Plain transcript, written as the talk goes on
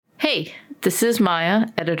Hey, this is Maya,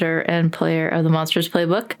 editor and player of the Monsters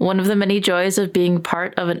Playbook. One of the many joys of being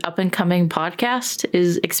part of an up-and-coming podcast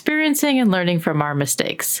is experiencing and learning from our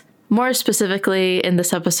mistakes. More specifically, in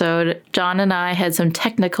this episode, John and I had some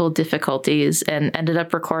technical difficulties and ended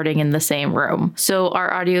up recording in the same room. So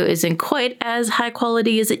our audio isn't quite as high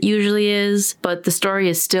quality as it usually is, but the story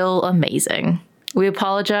is still amazing. We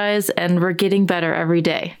apologize, and we're getting better every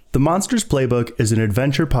day. The Monsters Playbook is an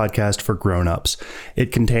adventure podcast for grown-ups.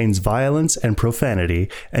 It contains violence and profanity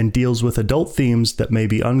and deals with adult themes that may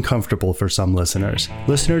be uncomfortable for some listeners.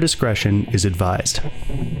 Listener discretion is advised.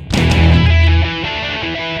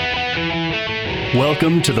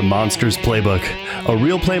 Welcome to the Monsters Playbook, a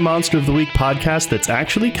Real Play Monster of the Week podcast that's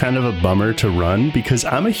actually kind of a bummer to run because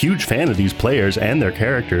I'm a huge fan of these players and their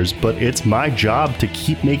characters, but it's my job to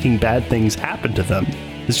keep making bad things happen to them.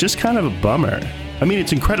 It's just kind of a bummer. I mean,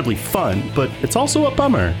 it's incredibly fun, but it's also a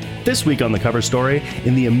bummer. This week on the cover story,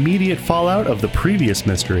 in the immediate fallout of the previous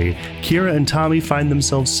mystery, Kira and Tommy find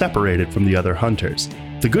themselves separated from the other hunters.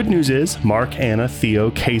 The good news is Mark, Anna,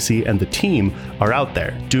 Theo, Casey, and the team are out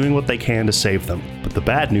there, doing what they can to save them. But the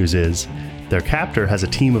bad news is their captor has a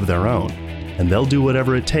team of their own, and they'll do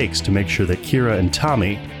whatever it takes to make sure that Kira and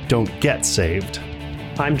Tommy don't get saved.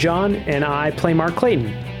 I'm John, and I play Mark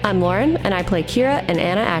Clayton. I'm Lauren, and I play Kira and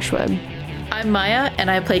Anna Ashwood. I'm Maya,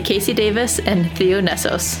 and I play Casey Davis and Theo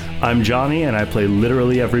Nessos. I'm Johnny, and I play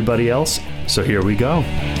literally everybody else, so here we go.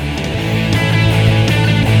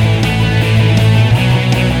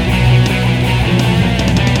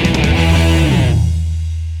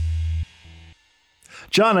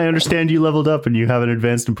 John, I understand you leveled up and you have an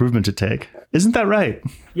advanced improvement to take. Isn't that right?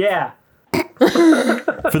 Yeah.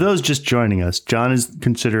 For those just joining us, John is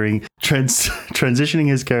considering transitioning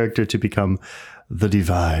his character to become the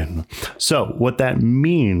divine. So what that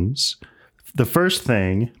means, the first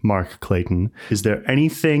thing, Mark Clayton, is there any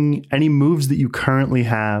moves that you currently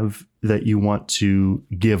have that you want to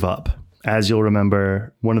give up? As you'll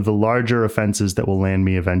remember, one of the larger offenses that will land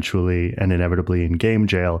me eventually and inevitably in game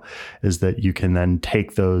jail is that you can then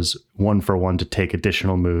take those one for one to take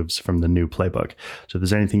additional moves from the new playbook. So if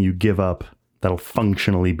there's anything you give up, that'll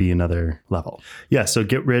functionally be another level. Yeah, so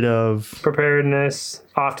get rid of... Preparedness,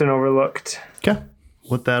 often overlooked. Okay.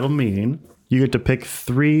 What that'll mean, you get to pick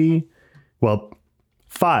 5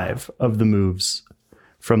 of the moves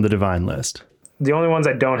from the divine list. The only ones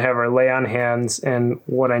I don't have are lay on hands and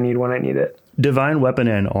what I need when I need it. Divine weapon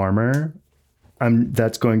and armor,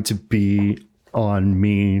 that's going to be on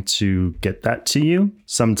me to get that to you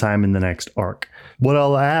sometime in the next arc. What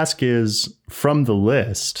I'll ask is, from the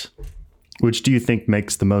list, which do you think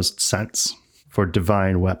makes the most sense for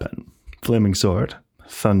divine weapon? Flaming sword,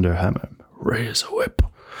 thunder hammer, razor whip,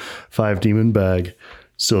 5 demon bag,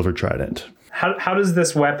 silver trident. How does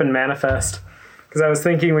this weapon manifest? Because I was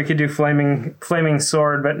thinking we could do flaming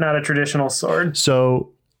sword, but not a traditional sword.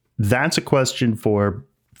 So that's a question for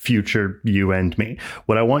future you and me.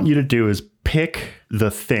 What I want you to do is pick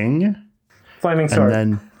the thing. Flaming sword.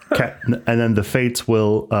 And then the fates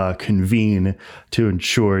will convene to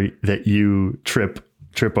ensure that you trip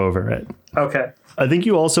over it. Okay. I think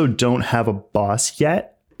you also don't have a boss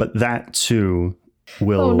yet, but that too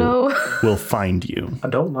will find you. I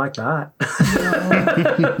don't like that.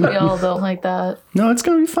 No, we all don't like that. No, it's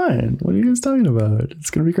going to be fine. What are you guys talking about? It's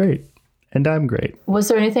going to be great. And I'm great. Was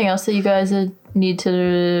there anything else that you guys need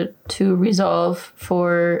to resolve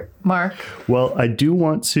for Mark? Well, I do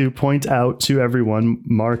want to point out to everyone,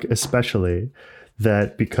 Mark especially,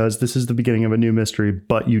 that because this is the beginning of a new mystery,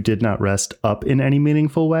 but you did not rest up in any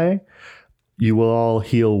meaningful way, you will all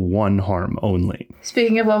heal 1 harm only.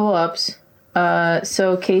 Speaking of level ups,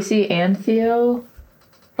 so Casey and Theo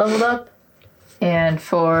leveled up. And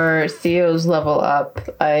for Theo's level up,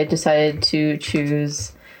 I decided to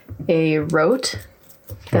choose a rote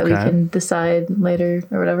that we can decide later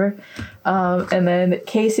or whatever. And then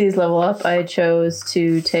Casey's level up, I chose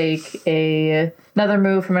to take another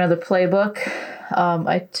move from another playbook.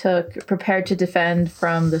 I took Prepared to Defend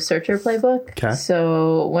from the Searcher playbook. Okay.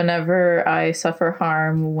 So whenever I suffer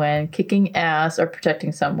harm when kicking ass or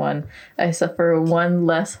protecting someone, I suffer 1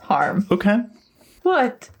 less harm. Okay.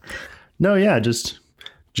 What? No, yeah, just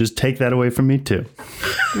take that away from me too.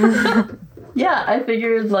 Yeah, I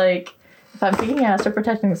figured, like, if I'm kicking ass or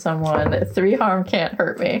protecting someone, 3 harm can't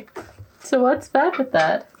hurt me. So what's bad with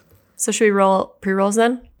that? So should we roll pre-rolls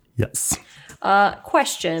then? Yes.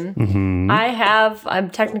 Question. Mm-hmm.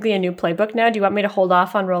 I'm technically a new playbook now. Do you want me to hold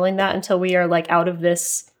off on rolling that until we are, like, out of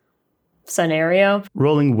this scenario?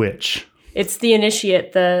 Rolling which? It's the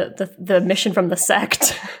initiate, the mission from the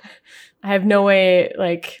sect. I have no way,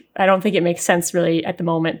 like, I don't think it makes sense really at the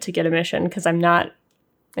moment to get a mission because I'm not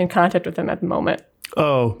in contact with him at the moment.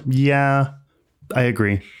 Oh, yeah, I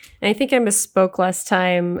agree. And I think I misspoke last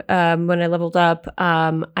time when I leveled up.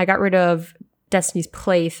 I got rid of Destiny's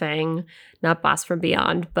Plaything, not Boss from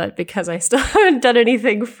Beyond, but because I still haven't done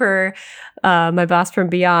anything for my Boss from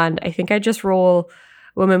Beyond, I think I just roll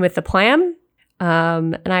Woman with the Plan.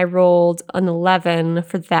 And I rolled an 11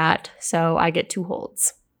 for that, so I get 2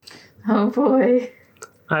 holds. Oh boy.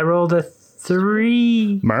 I rolled a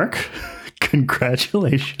 3. Mark,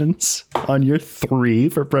 congratulations on your 3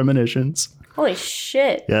 for premonitions. Holy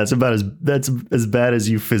shit. Yeah, that's as bad as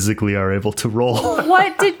you physically are able to roll.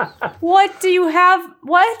 What do you have?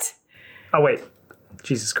 What? Oh, wait.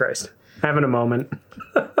 Jesus Christ. Having a moment.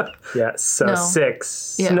 Yeah, so No.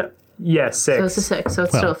 6. Yeah. No, yeah, 6. So it's a 6, so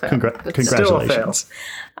it's still a fail. Congratulations.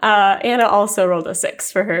 Anna also rolled a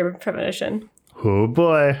 6 for her premonition. Oh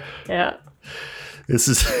boy. Yeah.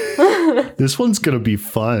 This one's gonna be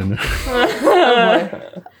fun.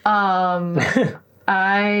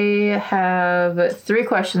 I have 3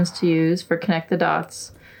 questions to use for Connect the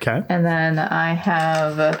Dots. Okay. And then I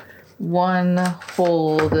have 1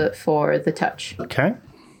 hold for the touch. Okay.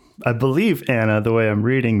 I believe, Anna, the way I'm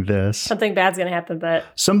reading this, Something bad's going to happen, but...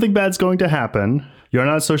 something bad's going to happen. You're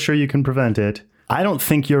not so sure you can prevent it. I don't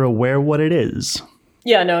think you're aware what it is.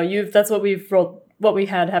 Yeah, no, that's what we've rolled, what we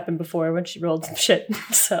had happen before when she rolled some shit.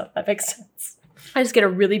 So that makes sense. I just get a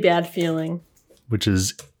really bad feeling. Which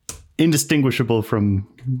is indistinguishable from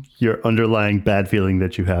your underlying bad feeling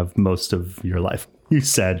that you have most of your life. You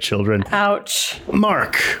sad children. Ouch.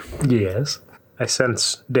 Mark. Yes. I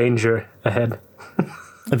sense danger ahead.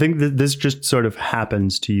 I think that this just sort of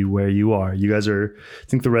happens to you where you are. You guys are, I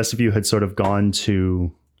think the rest of you had sort of gone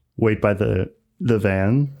to wait by the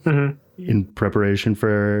van in preparation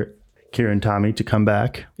for Kira and Tommy to come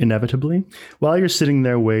back inevitably. While you're sitting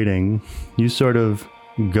there waiting, you sort of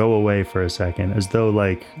go away for a second as though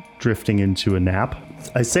like drifting into a nap.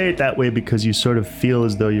 I say it that way because you sort of feel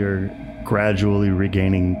as though you're gradually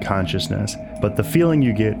regaining consciousness, but the feeling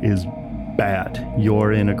you get is bad.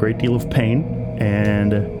 You're in a great deal of pain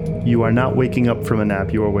and you are not waking up from a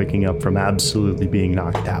nap. You are waking up from absolutely being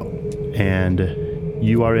knocked out. And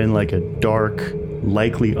you are in like a dark,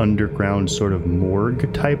 likely underground sort of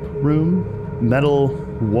morgue type room. Metal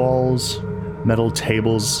walls, metal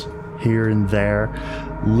tables here and there,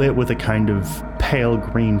 lit with a kind of pale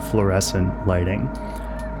green fluorescent lighting.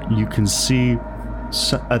 You can see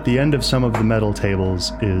at the end of some of the metal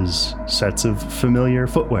tables is sets of familiar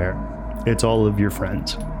footwear. It's all of your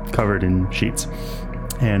friends, covered in sheets.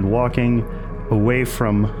 And walking away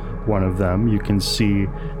from one of them, you can see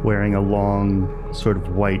wearing a long sort of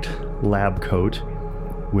white lab coat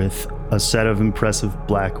with a set of impressive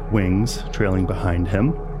black wings trailing behind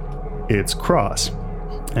him. It's Cross.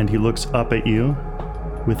 And he looks up at you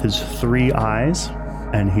with his 3 eyes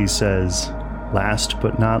and he says, "Last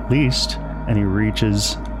but not least," and he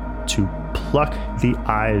reaches to pluck the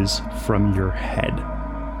eyes from your head.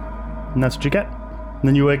 And that's what you get. And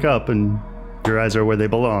then you wake up and your eyes are where they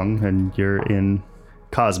belong and you're in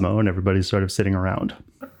Cosmo and everybody's sort of sitting around.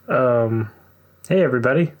 Hey,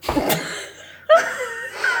 everybody.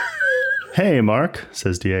 Hey, Mark,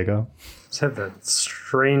 says Diego. Just had the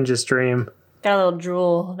strangest dream. Got a little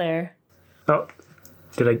drool there. Oh,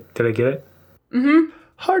 did I get it? Mm-hmm.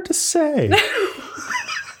 Hard to say.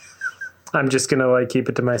 I'm just gonna like keep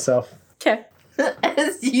it to myself. Okay.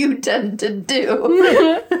 As you tend to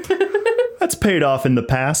do. That's paid off in the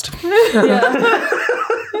past.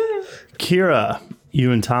 Kira,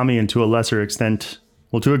 you and Tommy, and to a lesser extent,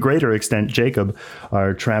 well, to a greater extent, Jacob,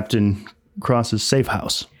 are trapped in Cross's safe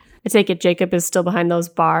house. I take it Jacob is still behind those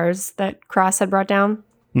bars that Cross had brought down?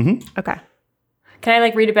 Mm-hmm. Okay. Can I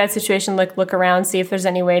like read a bad situation, like look around, see if there's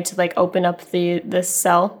any way to like open up this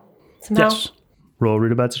cell somehow? Yes. Roll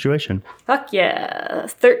read a bad situation. Fuck yeah.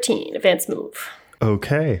 13, advanced move.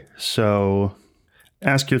 Okay, so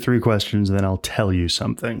ask your 3 questions, and then I'll tell you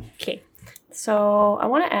something. Okay. So I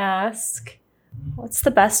want to ask, what's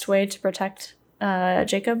the best way to protect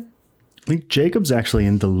Jacob? I think Jacob's actually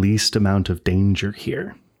in the least amount of danger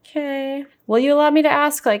here. Okay. Will you allow me to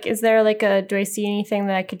ask, like, is there like do I see anything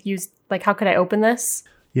that I could use? Like, how could I open this?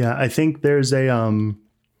 Yeah, I think there's a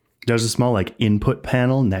small like input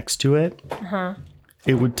panel next to it. Uh-huh.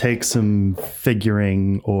 It would take some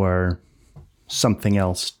figuring or something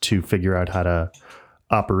else to figure out how to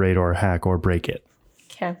operate or hack or break it.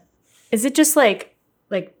 Okay. Is it just like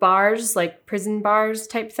bars, like prison bars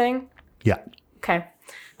type thing? Yeah. Okay.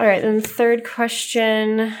 All right. Then the third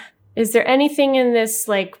question, is there anything in this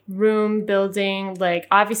like room building, like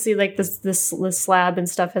obviously like this slab and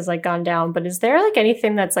stuff has like gone down, but is there like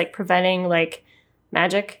anything that's like preventing like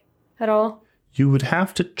magic at all? You would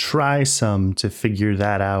have to try some to figure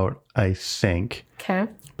that out, I think. Okay.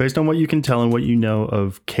 Based on what you can tell and what you know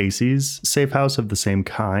of Casey's safe house of the same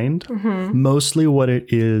kind, mostly what it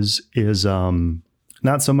is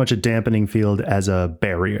not so much a dampening field as a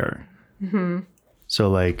barrier. So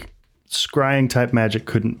like scrying type magic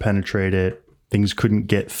couldn't penetrate it. Things couldn't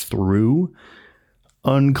get through.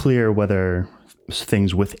 Unclear whether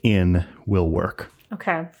things within will work.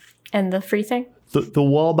 Okay. And the free thing? The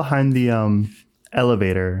wall behind the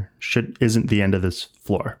elevator isn't the end of this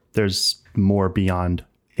floor. There's more beyond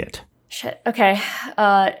it. Shit. Okay.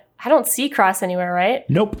 I don't see Cross anywhere, right?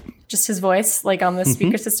 Nope. Just his voice, like on the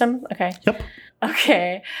speaker system? Okay. Yep.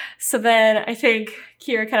 Okay. So then I think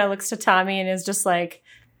Kira kind of looks to Tommy and is just like,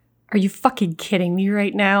 are you fucking kidding me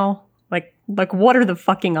right now? Like what are the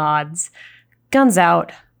fucking odds? Guns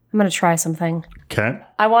out. I'm going to try something. Okay.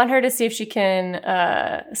 I want her to see if she can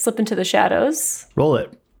slip into the shadows. Roll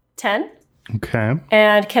it. 10. Okay.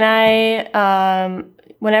 And can I,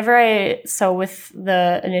 so with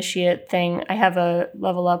the initiate thing, I have a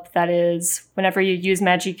level up that is whenever you use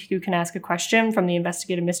magic, you can ask a question from the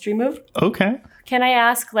investigative mystery move. Okay. Can I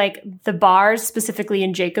ask, like, the bars specifically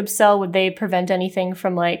in Jacob's cell, would they prevent anything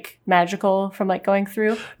from, like, magical from, like, going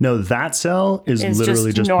through? No, that cell is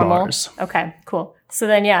literally just normal bars. Okay, cool. So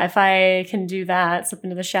then, yeah, if I can do that, slip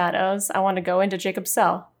into the shadows, I want to go into Jacob's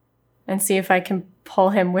cell and see if I can pull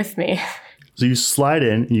him with me. So you slide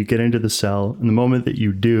in and you get into the cell. And the moment that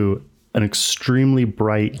you do, an extremely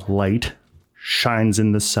bright light shines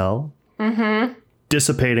in the cell,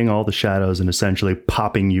 dissipating all the shadows and essentially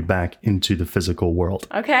popping you back into the physical world.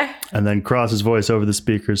 Okay. And then Cross's voice over the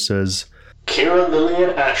speaker says, Kira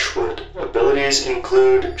Lillian Ashwood. Abilities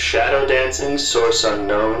include shadow dancing, source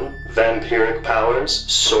unknown, vampiric powers,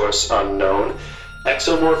 source unknown,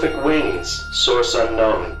 exomorphic wings, source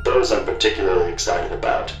unknown. Those I'm particularly excited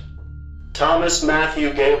about. Thomas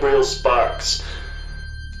Matthew Gabriel Sparks.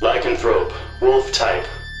 Lycanthrope, wolf type.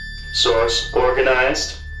 Source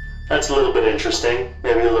organized. That's a little bit interesting,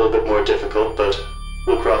 maybe a little bit more difficult, but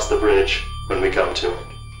we'll cross the bridge when we come to it.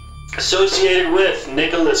 Associated with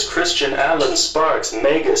Nicholas Christian Allen Sparks,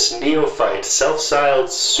 Magus, neophyte, self-styled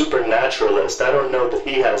supernaturalist. I don't know that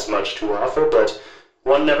he has much to offer, but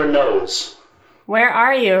one never knows. Where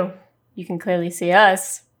are you? You can clearly see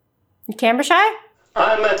us. You camera shy?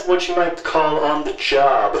 I'm at what you might call on the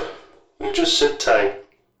job. You just sit tight.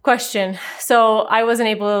 Question. So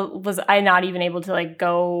was I not even able to, like,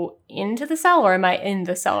 go into the cell, or am I in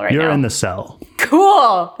the cell right now? You're in the cell.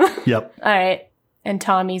 Cool. Yep. All right. And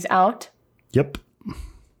Tommy's out? Yep.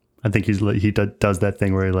 I think he does that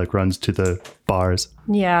thing where he, like, runs to the bars.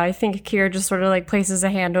 Yeah, I think Kira just sort of, like, places a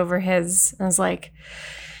hand over his and is like,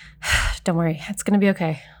 don't worry, it's going to be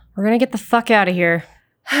okay. We're going to get the fuck out of here.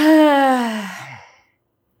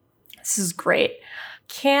 This is great.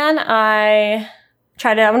 Can I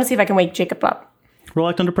I want to see if I can wake Jacob up. Roll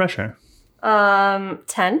act under pressure.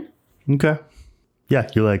 10. Okay. Yeah,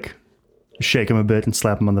 you, like, shake him a bit and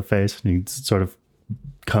slap him on the face, and he sort of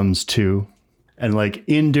comes to. And, like,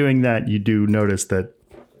 in doing that, you do notice that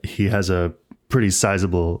he has a pretty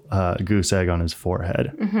sizable goose egg on his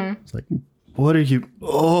forehead. It's like, what are you?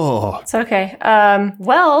 Oh. It's okay.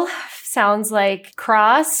 Well, sounds like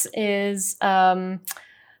Cross is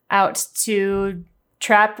out to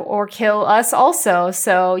trap or kill us also.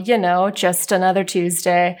 So, just another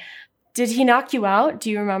Tuesday. Did he knock you out? Do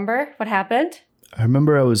you remember what happened? I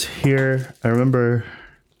remember I was here.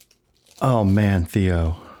 Oh man,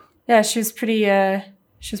 Theo. Yeah, she was pretty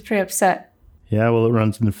upset. Yeah, well, it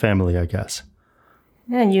runs in the family, I guess.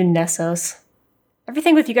 And you Nessos.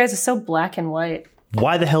 Everything with you guys is so black and white.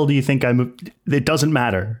 Why the hell do you think it doesn't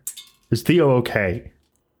matter. Is Theo okay?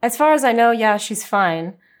 As far as I know, yeah, she's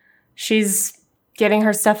fine. She's getting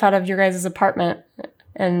her stuff out of your guys' apartment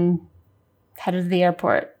and headed to the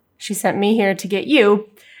airport. She sent me here to get you,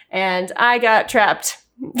 and I got trapped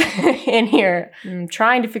in here. I'm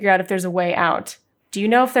trying to figure out if there's a way out. Do you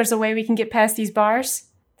know if there's a way we can get past these bars?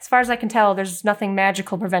 As far as I can tell, there's nothing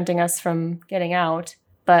magical preventing us from getting out.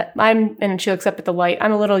 But and she looks up at the light.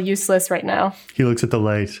 I'm a little useless right now. He looks at the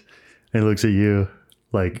light and he looks at you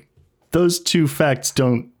like, those two facts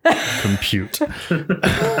don't compute.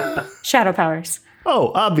 Shadow powers.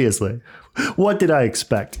 Oh, obviously. What did I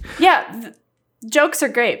expect? Yeah, jokes are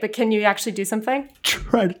great, but can you actually do something?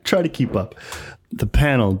 Try to keep up. The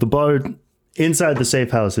panel, the bar inside the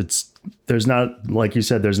safe house, there's not, like you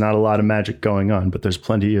said, there's not a lot of magic going on, but there's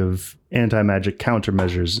plenty of anti-magic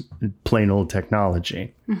countermeasures, plain old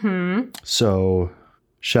technology. So,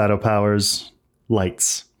 shadow powers,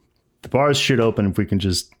 lights. The bars should open if we can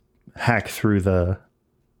just hack through the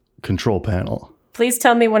control panel. Please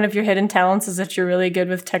tell me one of your hidden talents is that you're really good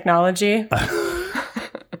with technology.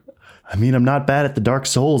 I mean, I'm not bad at the Dark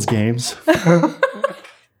Souls games.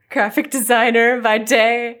 Graphic designer by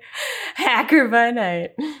day, hacker by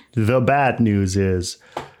night. The bad news is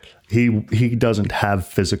he doesn't have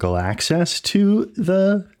physical access to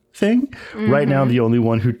the thing. Mm-hmm. Right now, the only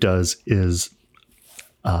one who does is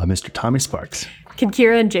Mr. Tommy Sparks. Can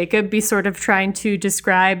Kira and Jacob be sort of trying to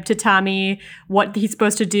describe to Tommy what he's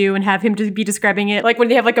supposed to do and have him to be describing it? Like when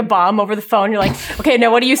they have like a bomb over the phone, you're like, okay,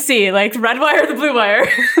 now what do you see? Like the red wire or the blue wire?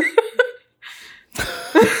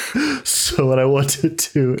 So what I want to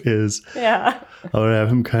do is I want to have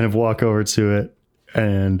him kind of walk over to it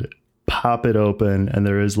and pop it open. And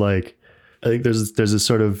there is like, I think there's a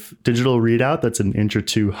sort of digital readout that's an inch or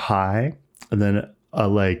two high. And then a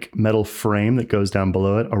like metal frame that goes down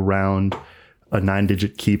below it around a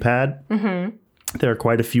 9-digit keypad. Mm-hmm. There are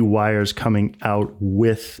quite a few wires coming out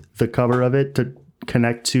with the cover of it to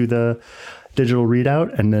connect to the digital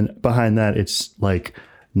readout. And then behind that, it's like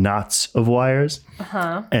knots of wires.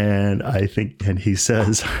 Uh-huh. And he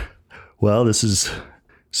says, well, this is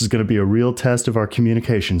going to be a real test of our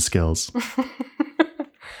communication skills.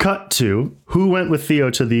 Cut to, who went with Theo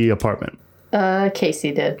to the apartment?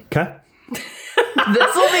 Casey did. Okay.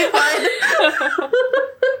 This will be fun.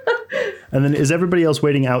 And then is everybody else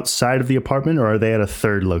waiting outside of the apartment, or are they at a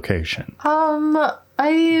third location?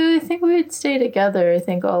 I think we would stay together. I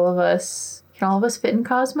think all of us fit in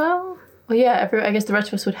Cosmo? Well, yeah, I guess the rest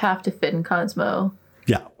of us would have to fit in Cosmo.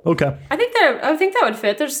 Yeah. Okay. I think that would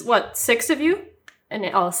fit. There's 6 of you, and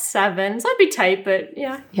all 7. So that'd be tight, but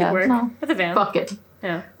yeah, it'd work with a van. Fuck it.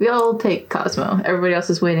 Yeah. We all take Cosmo. Everybody else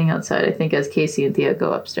is waiting outside, I think, as Casey and Theo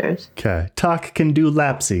go upstairs. Okay. Talk can do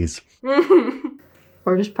lapsies.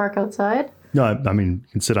 Or just park outside? No, I mean,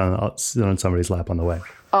 you can sit on somebody's lap on the way.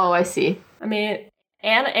 Oh, I see. I mean,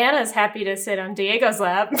 Anna's happy to sit on Diego's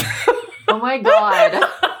lap. Oh my god.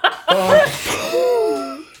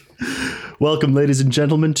 Welcome, ladies and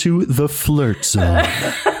gentlemen, to the Flirt Zone.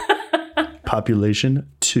 Population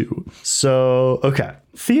 2. So, okay.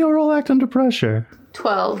 Theo, roll act under pressure.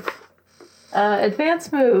 12.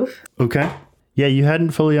 Advance move. Okay. Yeah, you hadn't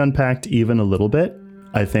fully unpacked even a little bit.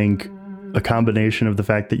 I think a combination of the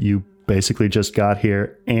fact that you basically just got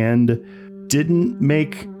here and didn't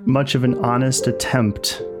make much of an honest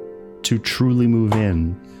attempt to truly move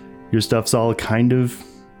in. Your stuff's all kind of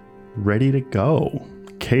ready to go.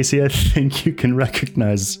 Casey, I think you can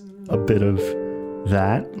recognize a bit of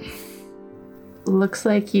that. Looks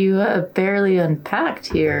like you barely unpacked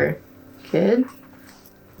here, kid.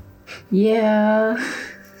 Yeah.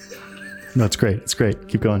 No, it's great. It's great.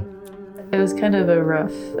 Keep going. It was kind of a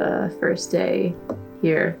rough first day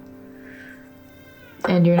here.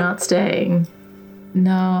 And you're not staying.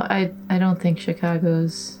 No, I don't think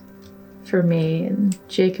Chicago's for me, and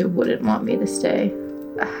Jacob wouldn't want me to stay.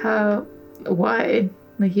 How? Why?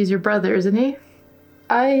 Like, he's your brother, isn't he?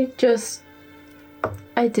 I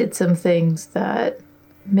did some things that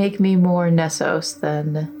make me more Nessos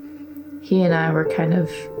than he and I were kind of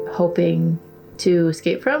hoping to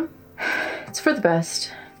escape from. It's for the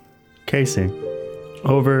best. Casey,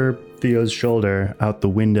 over Theo's shoulder, out the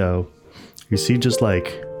window, you see just like,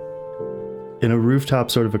 in a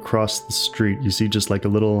rooftop sort of across the street, you see just like a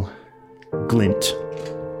little glint,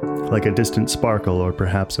 like a distant sparkle, or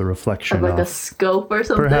perhaps a reflection of like a scope or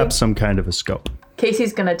something? Perhaps some kind of a scope.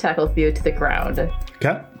 Casey's gonna tackle Theo to the ground.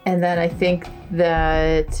 Okay. And then I think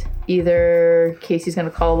that either Casey's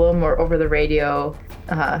gonna call him, or over the radio,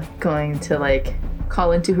 going to like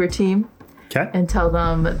call into her team. Okay. And tell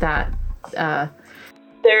them that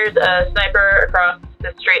there's a sniper across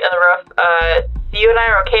the street on the roof. You and I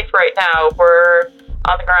are okay for right now. We're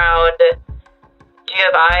on the ground. Do you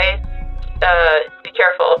have eyes? Be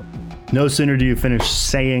careful. No sooner do you finish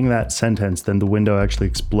saying that sentence than the window actually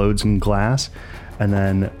explodes in glass, and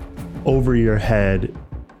then over your head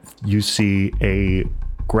you see a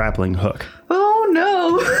grappling hook. Oh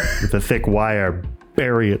no! With a thick wire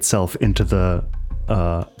bury itself into the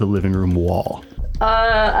living room wall.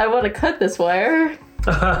 I want to cut this wire.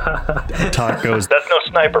 Talk goes, that's no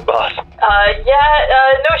sniper, boss.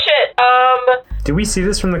 No shit. Do we see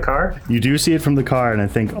this from the car? You do see it from the car, and I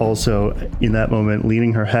think also in that moment,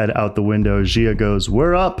 leaning her head out the window, Gia goes,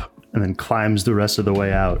 "We're up," and then climbs the rest of the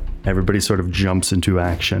way out. Everybody sort of jumps into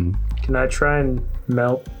action. Can I try and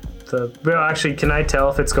melt the... Well, actually, can I tell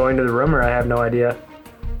if it's going to the room, or I have no idea?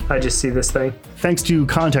 I just see this thing. Thanks to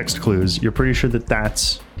context clues, you're pretty sure that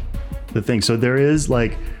that's the thing. So there is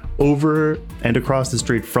like over and across the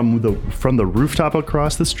street from the rooftop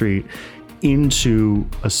across the street into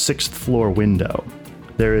a 6th floor window.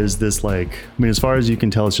 there is this as far as you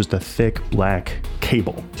can tell, it's just a thick black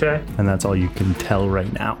cable. Okay. And that's all you can tell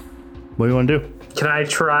right now. What do you want to do? Can I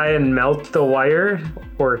try and melt the wire?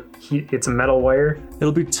 Or it's a metal wire?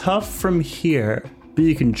 It'll be tough from here, but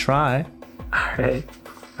you can try. All right.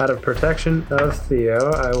 Out of protection of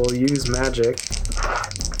Theo, I will use magic.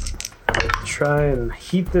 Try and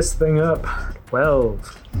heat this thing up.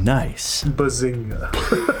 12. Nice. Bazinga.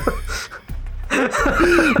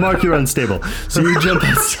 Mark, you're unstable. So you jump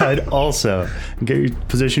outside also and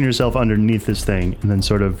position yourself underneath this thing, and then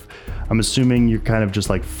sort of, I'm assuming you're kind of just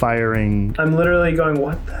firing. I'm literally going,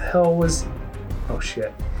 what the hell was... Oh,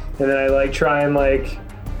 shit. And then I try and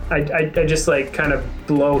I just kind of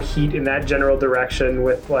blow heat in that general direction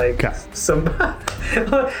with some...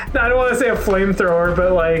 I don't want to say a flamethrower,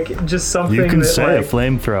 but just something you can that, say a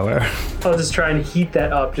flamethrower. I'll just try and heat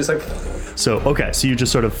that up, just So you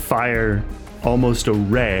just sort of fire almost a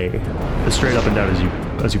ray as straight up and down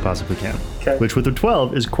as you possibly can. Okay. Which with a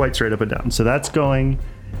 12 is quite straight up and down. So that's going...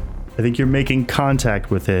 I think you're making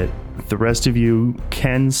contact with it. The rest of you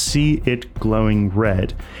can see it glowing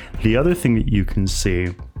red. The other thing that you can see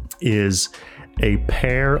is a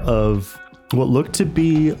pair of what look to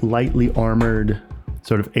be lightly armored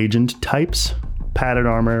sort of agent types. Padded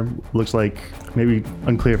armor, looks like, maybe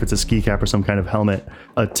unclear if it's a ski cap or some kind of helmet,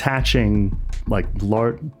 attaching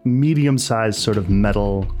large, medium-sized sort of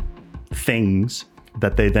metal things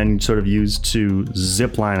that they then sort of use to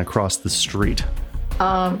zip line across the street.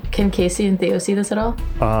 Can Casey and Theo see this at all?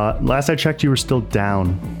 Last I checked, you were still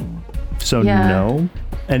down. So Yeah. no.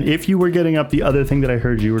 And if you were getting up, the other thing that I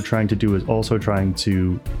heard you were trying to do is also trying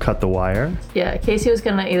to cut the wire. Yeah, Casey was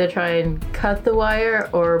gonna either try and cut the wire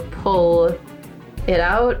or pull it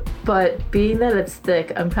out, but being that it's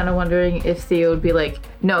thick, I'm kind of wondering if Theo would be like,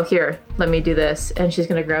 no, here, let me do this. And she's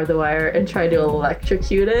gonna grab the wire and try to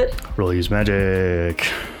electrocute it. Roll use magic.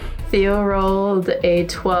 Theo rolled a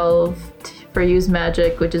 12 for use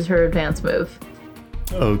magic, which is her advanced move.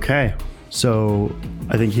 Okay. So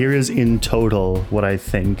I think here is in total what I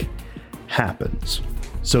think happens.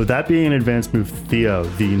 So that being an advanced move, Theo,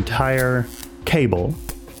 the entire cable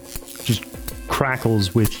just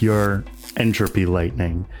crackles with your entropy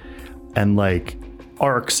lightning and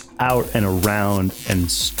arcs out and around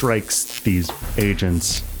and strikes these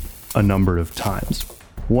agents a number of times.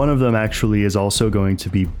 One of them actually is also going to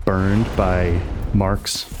be burned by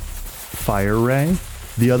Mark's fire ray.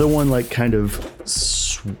 The other one kind of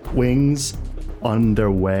swings on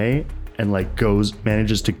their way and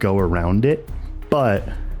manages to go around it. But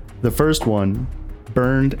the first one,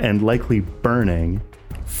 burned and likely burning,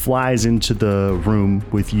 flies into the room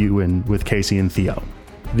with you and with Casey and Theo.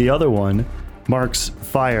 The other one, Mark's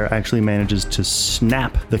fire, actually manages to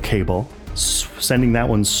snap the cable, sending that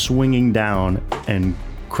one swinging down and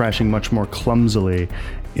crashing much more clumsily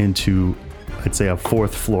into, I'd say, a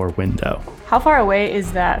 4th floor window. How far away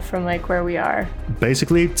is that from where we are?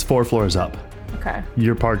 Basically, it's 4 floors up. Okay.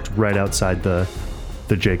 You're parked right outside the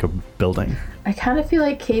Jacob building. I kind of feel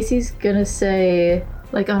like Casey's gonna say,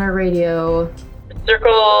 on her radio,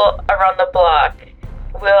 circle around the block.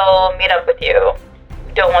 We'll meet up with you.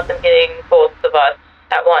 We don't want them getting both of us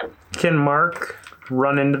at once. Can Mark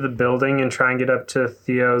run into the building and try and get up to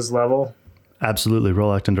Theo's level? Absolutely.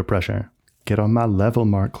 Roll act under pressure. Get on my level,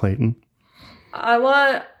 Mark Clayton.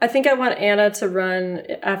 I think I want Anna to run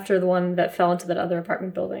after the one that fell into that other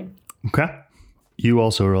apartment building. Okay. You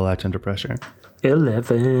also roll act under pressure.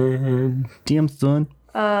 11. Damn, son.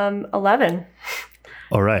 11.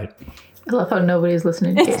 All right. I love how nobody's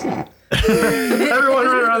listening to Casey. Everyone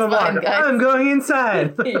run around the block. Fine, guys. I'm going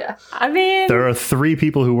inside. Yeah. I mean, There are 3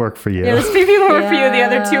 people who work for you. there's 3 people who work for you. The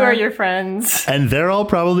other 2 Yeah. are your friends. And they're all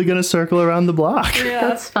probably going to circle around the block. Yeah.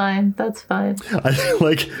 That's fine. That's fine. I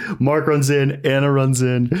think Mark runs in, Anna runs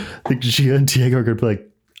in. I think Gia and Diego are going to be like,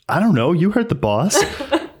 I don't know, you heard the boss.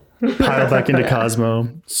 Pile back into Cosmo,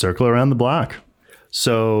 circle around the block.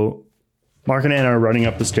 So Mark and Anna are running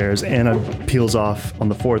up the stairs. Anna peels off on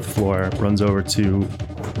the 4th floor, runs over to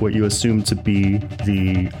what you assume to be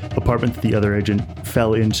the apartment that the other agent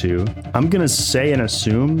fell into. I'm going to say and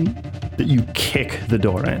assume that you kick the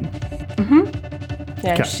door in.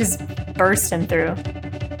 Yeah, Okay. she's bursting through.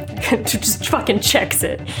 Just fucking checks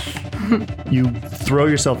it. You throw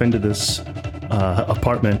yourself into this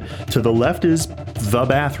apartment. To the left is the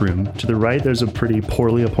bathroom. To the right, there's a pretty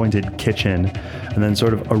poorly appointed kitchen. And then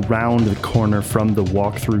sort of around the corner from the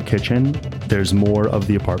walk-through kitchen, there's more of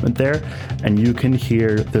the apartment there. And you can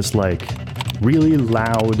hear this really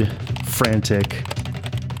loud, frantic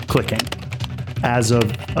clicking. as of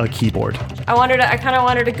a keyboard. I kind of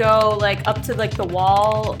want her to go like up to like the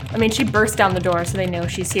wall. I mean, she burst down the door, so they know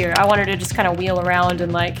she's here. I want her to just kind of wheel around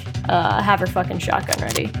and like have her fucking shotgun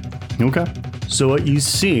ready. Okay. So what you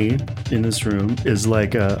see in this room is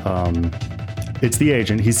like it's the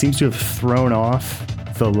agent. He seems to have thrown off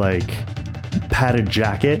the like padded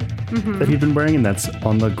jacket that he'd been wearing, and that's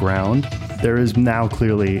on the ground. There is now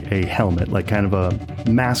clearly a helmet, like kind of a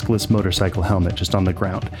maskless motorcycle helmet just on the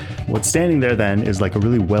ground. What's standing there then is like a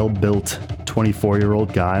really well-built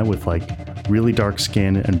 24-year-old guy with like really dark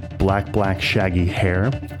skin and black shaggy hair,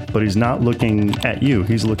 but he's not looking at you,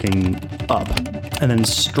 he's looking up. And then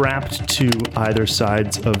strapped to either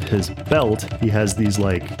sides of his belt, he has these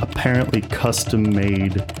like apparently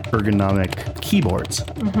custom-made ergonomic keyboards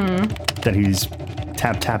that he's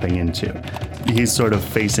tapping into. He's sort of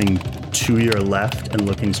facing to your left and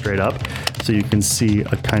looking straight up, so you can see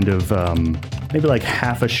a kind of maybe like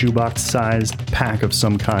half a shoebox sized pack of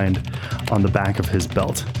some kind on the back of his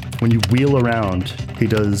belt. When you wheel around, he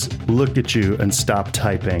does look at you and stop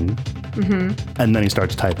typing, and then he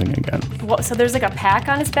starts typing again. What, so there's like a pack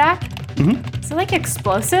on his back? Is it like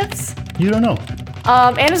explosives? You don't know.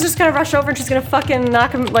 Anna's just gonna rush over and she's gonna fucking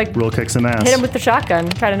knock him, like Roll kick some ass. hit him with the shotgun,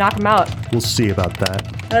 try to knock him out. We'll see about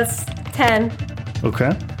that. That's 10.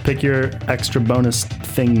 Okay. Pick your extra bonus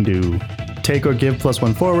thing do. Take or give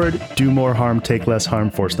 +1 forward. Do more harm, take less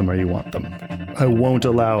harm, force them where you want them. I won't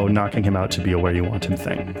allow knocking him out to be a where you want him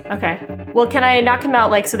thing. Okay. Well, can I knock him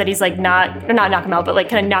out like so that he's like not knock him out, but like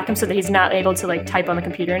can I knock him so that he's not able to like type on the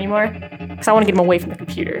computer anymore? Because I want to get him away from the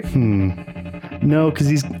computer. No, because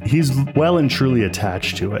he's well and truly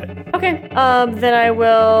attached to it. Okay. Then I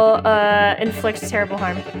will inflict terrible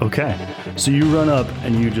harm. Okay. So you run up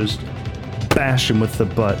and you just bash him with the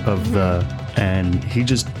butt of and he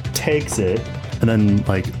just takes it and then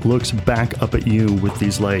like looks back up at you with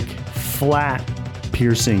these like flat,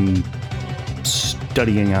 piercing,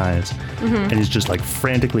 studying eyes. And he's just like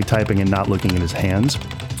frantically typing and not looking at his hands.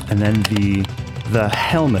 And then the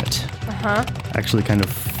helmet actually kind of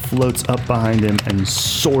floats up behind him and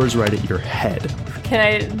soars right at your head. Can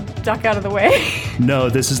I duck out of the way? No,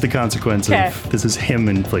 this is the consequence of this is him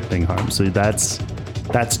inflicting harm. So that's 2.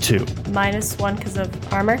 -1 because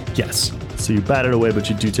of armor? Yes. So you bat it away, but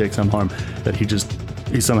you do take some harm that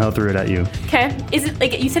he somehow threw it at you. Okay. Is it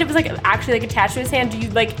like, you said it was like actually like attached to his hand? Do you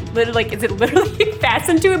like literally, like, is it literally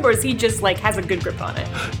fastened to him, or is he just like has a good grip on it?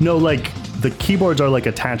 No, like the keyboards are like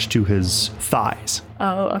attached to his thighs.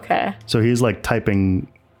 Oh, okay. So he's like typing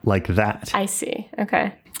like that. I see.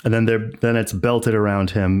 Okay. And then it's belted around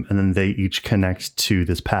him, and then they each connect to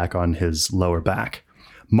this pack on his lower back.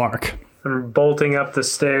 Mark. I'm bolting up the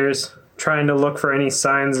stairs, trying to look for any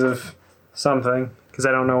signs of something, because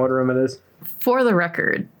I don't know what room it is. For the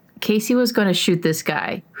record, Casey was going to shoot this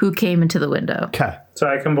guy who came into the window. Okay. So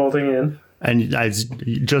I come bolting in. And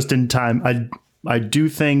just in time, I do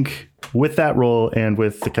think with that roll and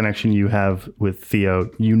with the connection you have with Theo,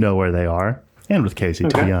 you know where they are. And with Casey,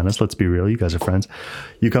 to be honest, let's be real, you guys are friends.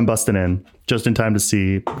 You come busting in just in time to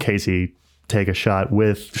see Casey take a shot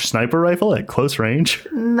with sniper rifle at close range.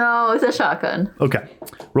 No, it's a shotgun. Okay.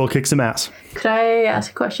 Roll kick some ass. Could I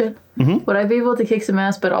ask a question? Would I be able to kick some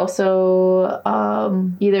ass, but also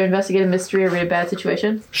either investigate a mystery or read a bad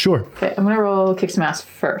situation? Sure. Okay, I'm going to roll kick some ass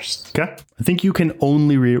first. Okay. I think you can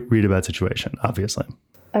only read a bad situation, obviously.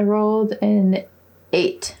 I rolled an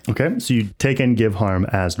 8. Okay. So you take and give harm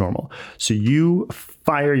as normal. So you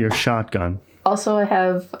fire your shotgun. Also, I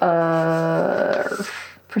have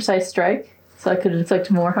precise strike, so I could inflict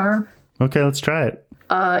more harm. Okay, let's try it.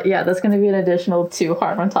 Yeah, that's going to be an additional 2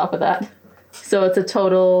 harm on top of that. So it's a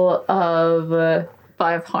total of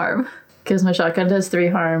 5 harm. Because my shotgun does 3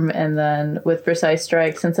 harm, and then with precise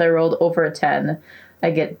strike, since I rolled over a 10,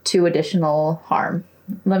 I get 2 additional harm.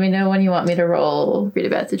 Let me know when you want me to roll read a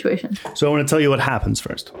bad situation. So I want to tell you what happens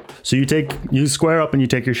first. So you square up and you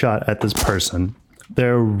take your shot at this person.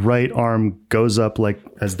 Their right arm goes up like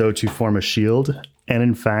as though to form a shield. And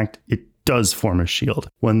in fact, it does form a shield.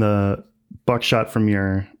 When the buckshot from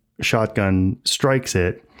your shotgun strikes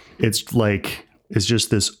it, it's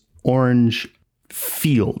just this orange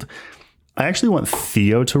field. I actually want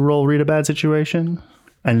Theo to roll read a bad situation,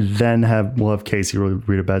 and then we'll have Casey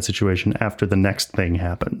read a bad situation after the next thing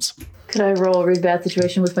happens. Could I roll read bad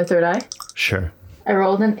situation with my third eye? Sure. I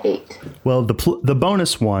rolled an 8. Well, the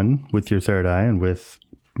bonus one with your third eye and with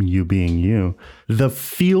you being you, the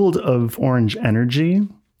field of orange energy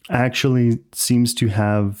actually seems to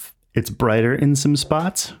have, it's brighter in some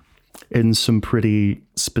spots, in some pretty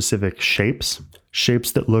specific shapes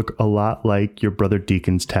that look a lot like your brother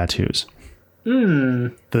Deacon's tattoos.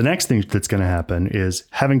 The next thing that's going to happen is,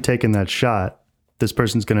 having taken that shot, This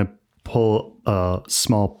person's going to pull a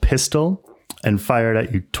small pistol and fire it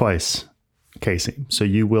at you twice, Casey. So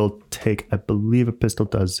you will take, I believe a pistol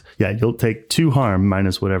does. Yeah, you'll take 2 harm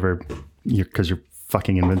minus whatever, because you're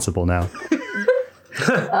fucking invincible now.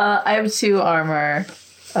 I have 2 armor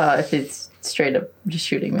if it's straight up just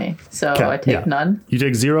shooting me. So I take none. You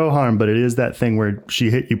take 0 harm, but it is that thing where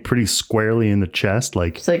she hit you pretty squarely in the chest.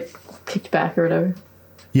 Like, it's like kicked back or whatever.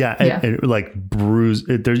 Yeah, and like bruise.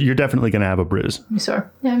 You're definitely going to have a bruise. You sure?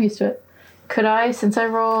 Yeah, I'm used to it. Could I, since I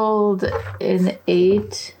rolled an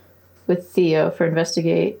 8 with Theo for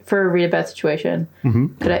investigate, for read a bad situation,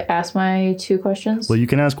 could I ask my 2 questions? Well, you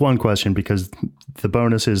can ask 1 question because the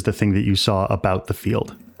bonus is the thing that you saw about the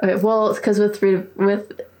field. Okay, well, because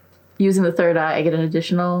with using the third eye, I get an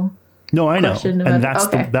additional. No, I know, and that's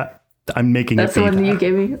I'm making that's it. That's the one that you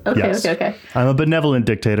gave me. Okay, yes. okay. I'm a benevolent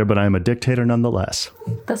dictator, but I'm a dictator nonetheless.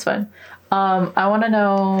 That's fine. I want to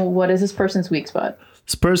know, what is this person's weak spot?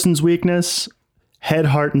 This person's weakness: head,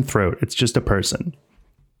 heart, and throat. It's just a person.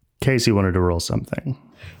 Casey wanted to roll something.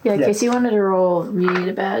 Yeah, yes. Casey wanted to roll read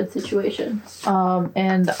a bad situation.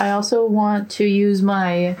 And I also want to use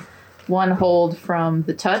my 1 hold from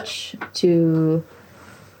the touch to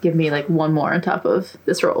give me like 1 more on top of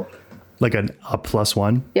this roll. Like a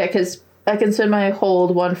 +1? Yeah, because I can spend my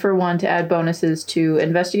hold 1 for 1 to add bonuses to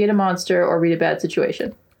investigate a monster or read a bad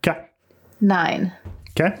situation. Okay. 9.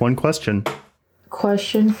 Okay, 1 question.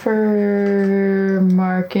 Question for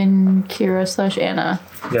Mark and Kira/Anna.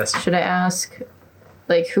 Yes. Should I ask,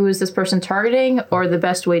 like, who is this person targeting, or the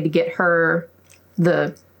best way to get her,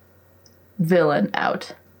 the villain,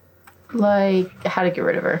 out? Like, how to get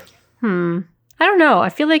rid of her? I don't know. I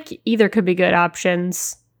feel like either could be good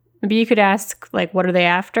options. Maybe you could ask, like, what are they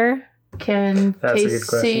after? Can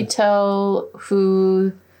Casey tell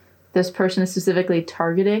who this person is specifically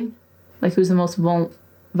targeting? Like, who's the most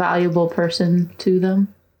valuable person to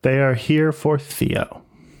them? They are here for Theo.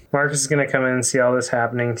 Marcus is going to come in and see all this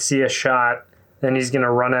happening, see a shot, then he's going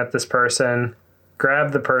to run at this person,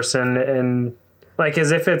 grab the person, and, like,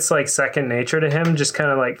 as if it's, like, second nature to him, just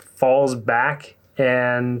kind of, like, falls back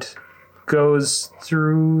and goes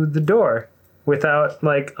through the door without,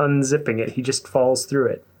 like, unzipping it. He just falls through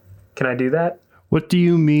it. Can I do that? What do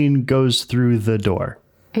you mean goes through the door?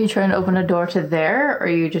 Are you trying to open a door to there, or are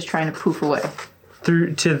you just trying to poof away?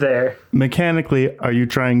 Through to there. Mechanically, are you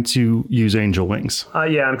trying to use angel wings?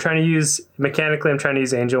 Yeah, I'm trying to use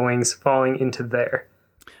angel wings falling into there.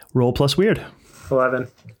 Roll plus weird. 11.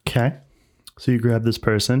 Okay. So you grab this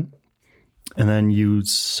person, and then you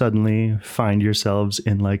suddenly find yourselves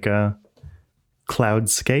in like a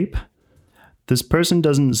cloudscape. This person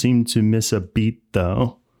doesn't seem to miss a beat,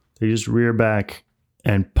 though. They just rear back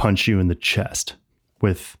and punch you in the chest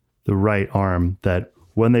with the right arm that,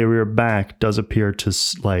 when they rear back, does appear to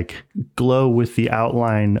like glow with the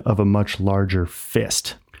outline of a much larger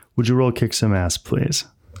fist. Would you roll kick some ass, please?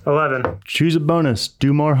 11. Choose a bonus.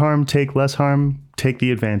 Do more harm, take less harm, take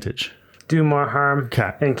the advantage. Do more harm.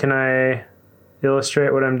 Okay. And can I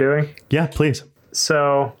illustrate what I'm doing? Yeah, please.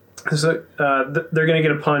 So they're going to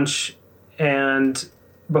get a punch, and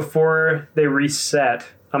before they reset,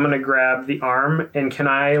 I'm going to grab the arm, and can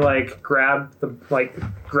I grab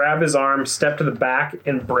his arm, step to the back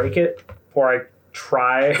and break it, or I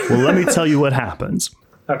try? Well, let me tell you what happens.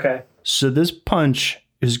 Okay. So this punch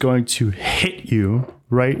is going to hit you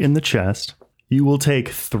right in the chest. You will take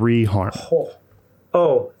 3 harm.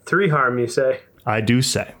 Oh, 3 harm, you say? I do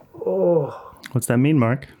say. Oh. What's that mean,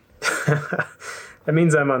 Mark? That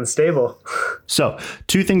means I'm unstable. So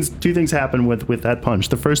two things happen with that punch.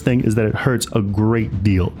 The first thing is that it hurts a great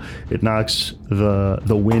deal. It knocks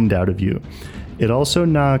the wind out of you. It also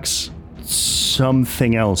knocks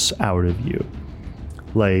something else out of you.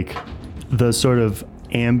 Like the sort of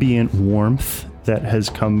ambient warmth that has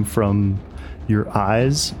come from your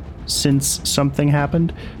eyes since something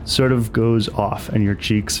happened sort of goes off, and your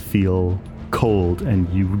cheeks feel cold, and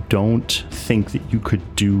you don't think that you could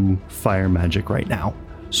do fire magic right now.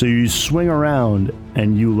 So you swing around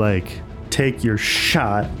and you take your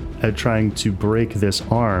shot at trying to break this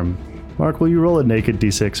arm. Mark, will you roll a naked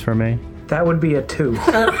d6 for me? That would be a 2.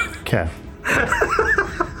 Okay.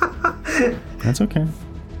 That's okay.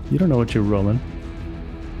 You don't know what you're rolling.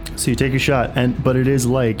 So you take your shot, but it's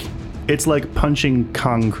like punching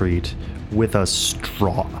concrete with a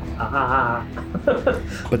straw.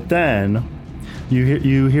 But then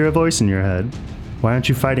you hear a voice in your head. Why aren't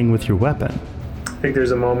you fighting with your weapon? I think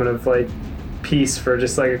there's a moment of peace for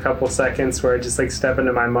just a couple seconds where I just step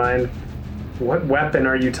into my mind. What weapon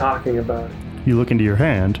are you talking about? You look into your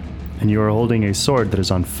hand, and you are holding a sword that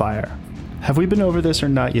is on fire. Have we been over this or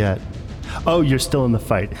not yet? Oh, you're still in the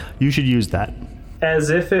fight. You should use that. as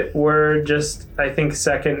if it were just, I think,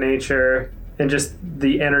 second nature and just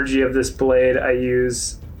the energy of this blade I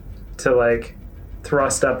use to like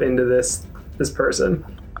thrust up into this person.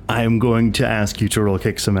 I am going to ask you to roll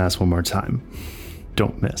kick some ass one more time.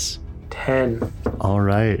 Don't miss. 10. All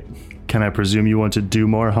right. Can I presume you want to do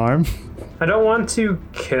more harm? I don't want to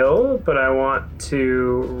kill, but I want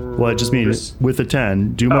to... Well, it just means with a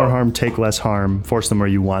 10, do more harm, take less harm, force them where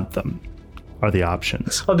you want them are the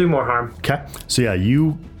options. I'll do more harm. Okay. So yeah,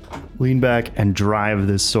 you lean back and drive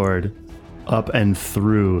this sword up and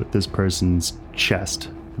through this person's chest,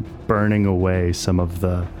 burning away some of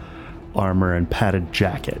the armor and padded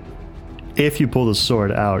jacket. If you pull the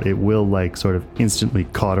sword out, it will like sort of instantly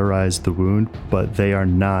cauterize the wound, but they are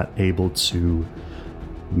not able to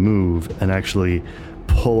move and actually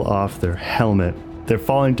pull off their helmet. They're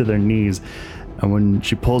falling to their knees, and when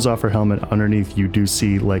she pulls off her helmet, underneath you do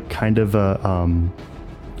see like kind of a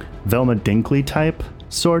Velma Dinkley type,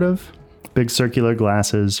 sort of. Big circular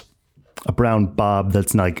glasses, a brown bob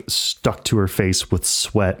that's like stuck to her face with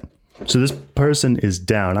sweat. So this person is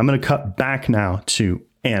down. I'm going to cut back now to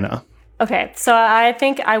Anna. Okay, so I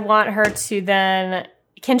think I want her to then...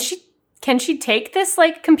 Can she take this,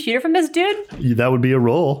 like, computer from this dude? That would be a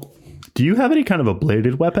roll. Do you have any kind of a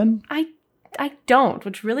bladed weapon? I don't,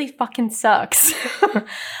 which really fucking sucks.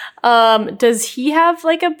 Does he have,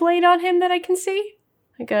 like, a blade on him that I can see?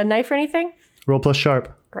 Like a knife or anything? Roll plus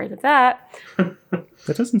sharp. Great at that.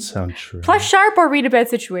 That doesn't sound true. Plus sharp or read a bad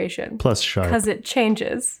situation? Plus sharp. Because it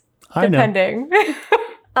changes. I depending.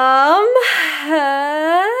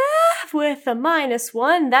 With a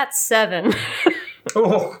 -1, that's 7.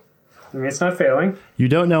 Oh, I mean, it's not failing. You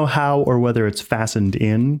don't know how or whether it's fastened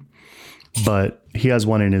in, but he has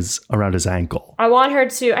one in around his ankle. I want her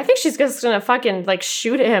to... I think she's just gonna fucking, like,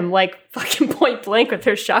 shoot him, like, fucking point blank with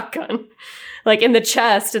her shotgun. Like, in the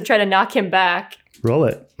chest and try to knock him back. Roll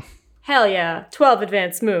it. Hell yeah. 12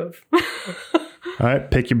 advanced move. All right,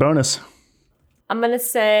 pick your bonus. I'm gonna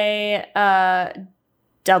say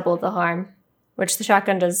double the harm, which the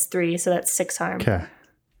shotgun does 3, so that's 6 harm. Okay.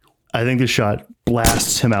 I think the shot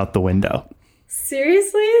blasts him out the window.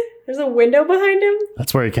 Seriously? There's a window behind him?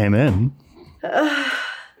 That's where he came in.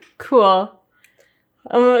 Cool.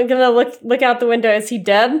 I'm gonna look out the window. Is he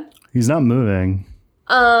dead? He's not moving.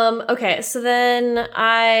 Okay, so then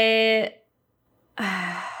I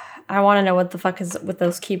want to know what the fuck is with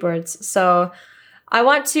those keyboards. So I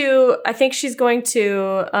think she's going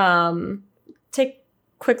to take a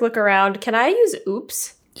quick look around. Can I use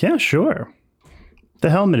oops? Yeah, sure. The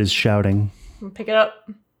helmet is shouting. Pick it up.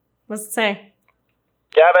 What's it saying?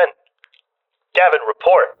 Gavin,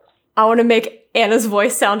 report. I want to make Anna's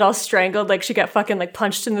voice sound all strangled, like she got fucking like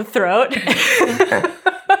punched in the throat.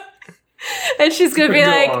 And she's gonna be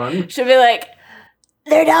like, she'll be like,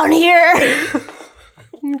 they're down here.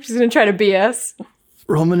 She's gonna try to BS.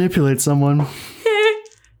 Roll manipulate someone.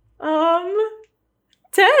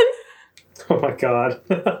 10. Oh my god.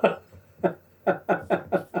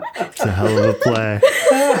 It's a hell of a play.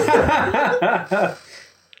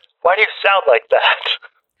 Why do you sound like that?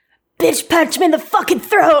 Bitch, punch me in the fucking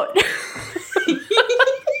throat.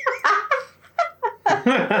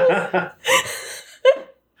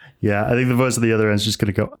 Yeah, I think the voice at the other end is just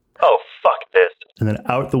going to go, Oh, fuck this. and then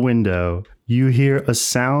out the window, you hear a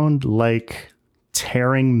sound like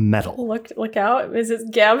tearing metal. Look out. Is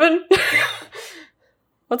it Gavin?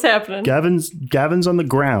 What's happening? Gavin's on the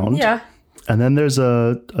ground. Yeah. And then there's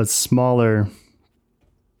a smaller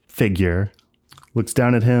figure. Looks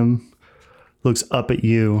down at him, looks up at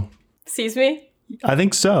you. Sees me? I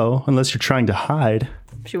think so, unless you're trying to hide.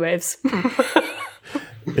 She waves.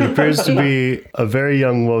 It appears to be a very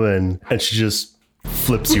young woman, and she just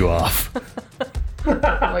flips you off.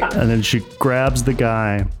 And then she grabs the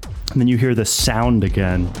guy, and then you hear the sound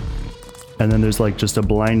again. And then there's like just a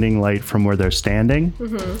blinding light from where they're standing,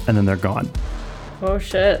 and then they're gone. Oh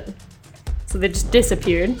shit. So they just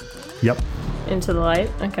disappeared Yep. into the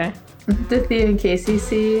light? Okay. Did Theo and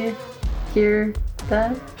Casey hear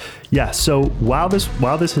that? Yeah, so while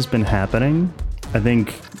this has been happening, I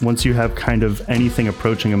think once you have kind of anything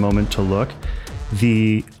approaching a moment to look,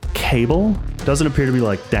 the cable doesn't appear to be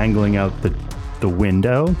like dangling out the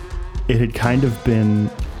window. It had kind of been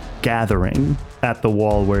gathering at the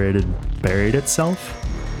wall where it had buried itself.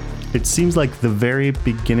 It seems like the very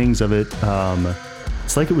beginnings of it,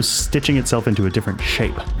 it's like it was stitching itself into a different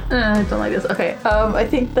shape. I don't like this. Okay, I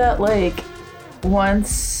think that like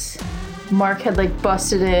once Mark had like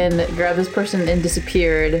busted in, grabbed this person and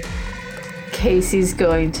disappeared, Casey's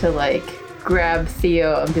going to like grab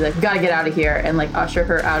Theo and be like, gotta get out of here, and like usher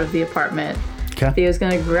her out of the apartment. Okay. Theo's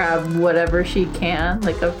gonna grab whatever she can,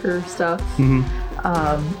 like of her stuff.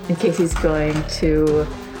 and Casey's going to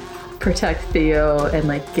protect Theo and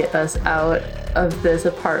like get us out of this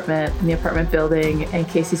apartment in the apartment building, and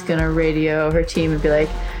Casey's gonna radio her team and be like,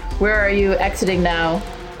 where are you exiting now?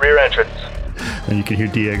 Rear entrance. And you can hear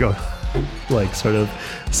Diego, like sort of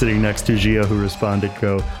sitting next to Gio, who responded,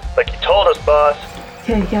 go, Like you told us, boss.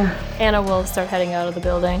 Okay, yeah. Anna will start heading out of the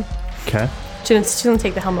building. okay. She's gonna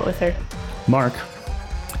take the helmet with her. Mark,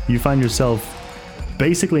 you find yourself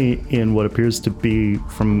basically in what appears to be,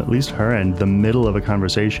 from at least her end, the middle of a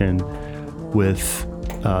conversation with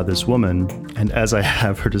this woman. And as I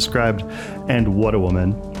have her described, and what a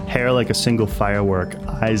woman, hair like a single firework,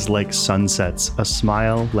 eyes like sunsets, a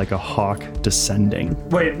smile like a hawk descending.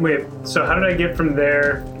 Wait. So how did I get from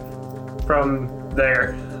there?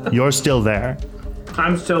 You're still there.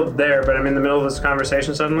 I'm still there, but I'm in the middle of this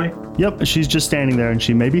conversation suddenly? Yep, she's just standing there, and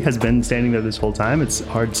she maybe has been standing there this whole time. It's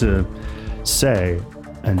hard to say.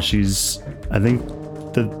 And I think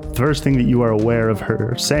the first thing that you are aware of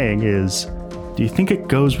her saying is, do you think it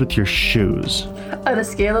goes with your shoes? On a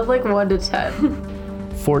scale of like 1 to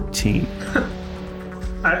 10. 14.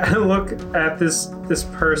 I look at this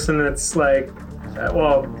person that's like,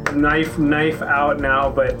 knife out now,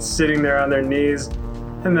 but sitting there on their knees.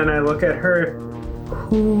 And then I look at her.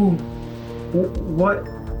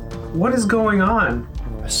 What is going on?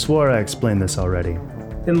 I swore I explained this already.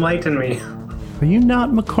 Enlighten me. Are you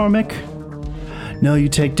not McCormick? No, you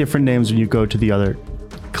take different names when you go to the other.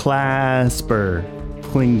 Clasper.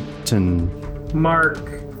 Clinton. Mark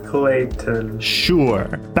Clayton. Sure.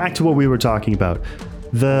 Back to what we were talking about.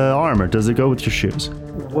 The armor, does it go with your shoes?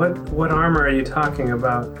 What armor are you talking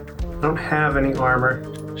about? I don't have any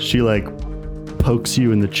armor. She like pokes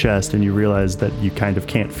you in the chest, and you realize that you kind of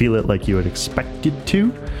can't feel it like you had expected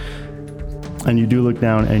to. And you do look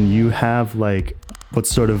down, and you have like what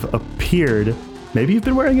sort of appeared, maybe you've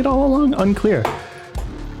been wearing it all along, unclear.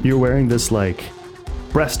 You're wearing this like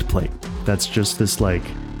breastplate that's just this like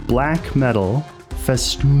black metal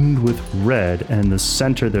festooned with red, and in the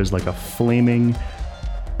center there's like a flaming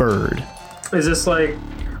bird. Is this like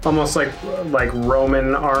almost like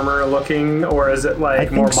Roman armor looking, or is it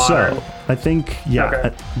like more modern? So. I think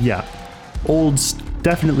yeah.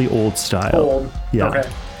 Definitely old style. Old. Yeah. Okay.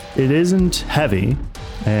 It isn't heavy,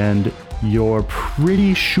 and you're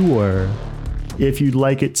pretty sure if you'd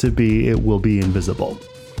like it to be, it will be invisible,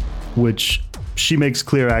 which she makes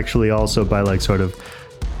clear actually also by like sort of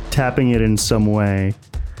tapping it in some way,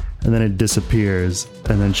 and then it disappears,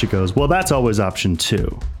 and then she goes, well, that's always option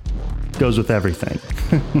 2. Goes with everything.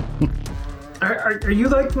 Are you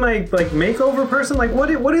like my makeover person? Like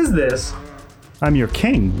what is this? I'm your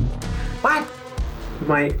king. What?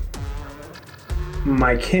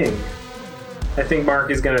 My king. I think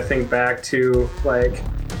Mark is gonna think back to like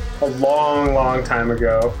a long time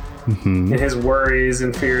ago, and his worries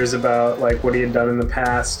and fears about like what he had done in the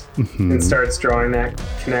past, and starts drawing that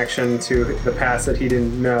connection to the past that he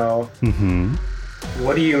didn't know.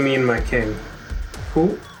 What do you mean, my king?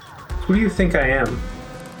 Who do you think I am?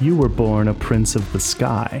 You were born a prince of the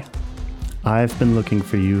sky. I've been looking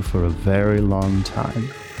for you for a very long time.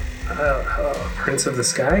 Prince of the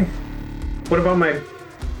sky? What about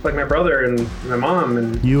my brother and my mom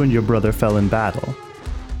and... You and your brother fell in battle,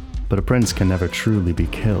 but a prince can never truly be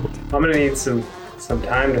killed. I'm gonna need some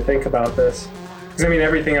time to think about this. Because I mean,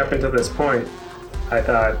 everything up until this point, I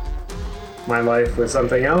thought my life was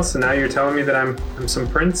something else, and now you're telling me that I'm some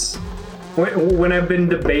prince? When I've been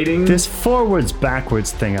debating... This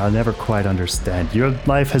forwards-backwards thing I'll never quite understand. Your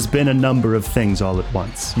life has been a number of things all at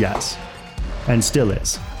once, yes. And still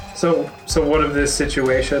is. So what of this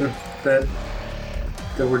situation that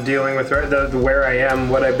we're dealing with, the where I am,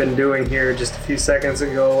 what I've been doing here just a few seconds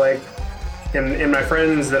ago, like, and my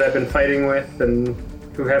friends that I've been fighting with and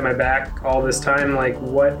who had my back all this time, like,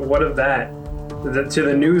 what of that? To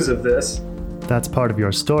the news of this? That's part of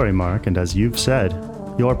your story, Mark, and as you've said,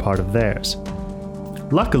 you're part of theirs.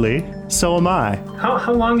 Luckily, so am I.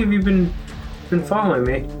 How long have you been following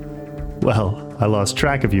me? Well, I lost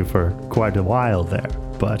track of you for quite a while there,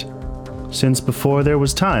 but since before there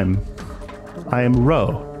was time, I am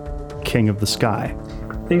Ro, King of the Sky.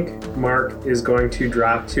 I think Mark is going to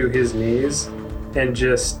drop to his knees and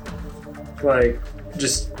just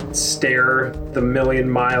stare the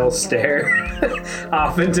million-mile stare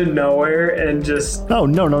off into nowhere and just... Oh,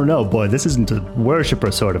 no, boy, this isn't a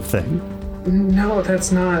worshiper sort of thing. No,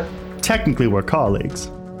 that's not... Technically, we're colleagues.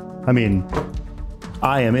 I mean,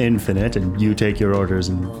 I am infinite, and you take your orders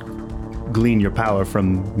and glean your power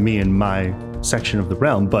from me and my section of the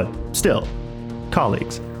realm, but still,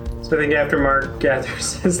 colleagues. So I think after Mark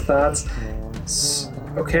gathers his thoughts,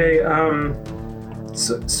 okay,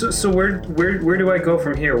 So where do I go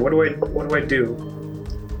from here? What do I do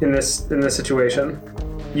in this situation?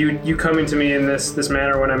 You coming to me in this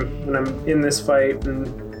manner when I'm in this fight and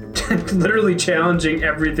literally challenging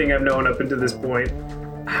everything I've known up until this point.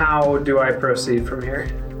 How do I proceed from here?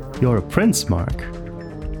 You're a prince, Mark.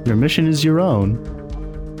 Your mission is your own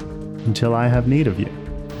until I have need of you.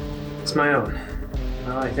 It's my own.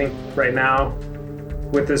 Well, I think right now,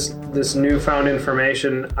 with this newfound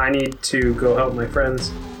information, I need to go help my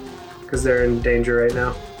friends because they're in danger right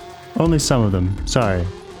now. Only some of them. Sorry.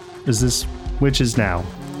 Is this witches now?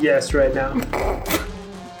 Yes, right now.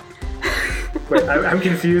 Wait, I'm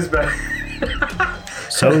confused, but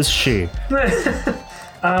So is she.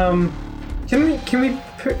 Can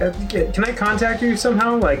I contact you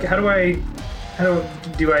somehow? Like, how do I?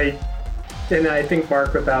 And I think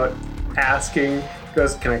Mark, without asking,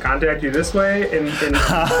 goes, "Can I contact you this way?" And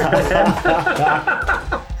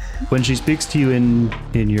When she speaks to you in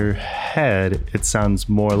your head, it sounds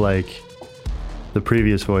more like the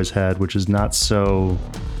previous voice had, which is not so,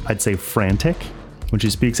 I'd say, frantic. When she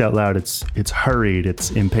speaks out loud, it's hurried,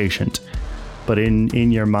 it's impatient. But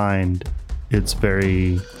in your mind, it's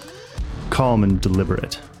very calm and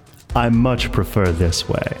deliberate. I much prefer this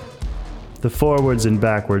way. The forwards and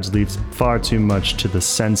backwards leaves far too much to the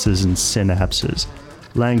senses and synapses.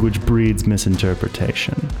 Language breeds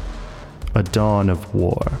misinterpretation. A dawn of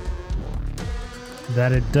war.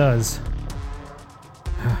 That it does.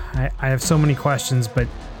 I have so many questions, but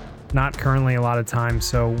not currently a lot of time,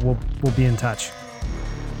 so we'll be in touch.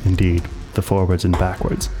 Indeed, the forwards and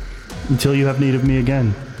backwards. Until you have need of me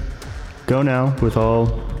again. Go now with all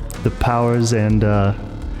the powers and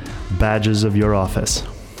badges of your office.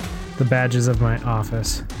 The badges of my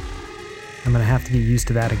office. I'm gonna have to get used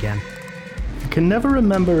to that again. I can never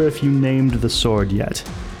remember if you named the sword yet.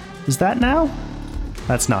 Is that now?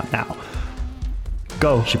 That's not now.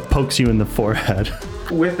 Go. She pokes you in the forehead.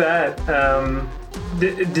 with that,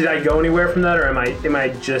 did I go anywhere from that, or am I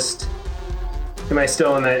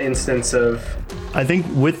still in that instance of? I think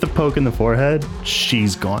with the poke in the forehead,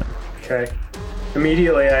 she's gone. Okay.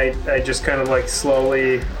 Immediately, I just kind of like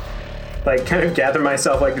slowly, like kind of gather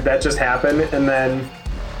myself, like, did that just happen? And then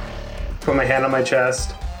put my hand on my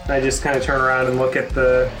chest. And I just kind of turn around and look at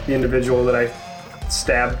the individual that I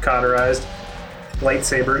stabbed, cauterized,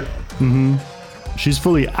 lightsabered. Mm-hmm. She's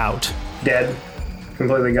fully out. Dead.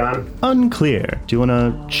 Completely gone. Unclear. Do you want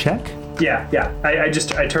to check? Yeah.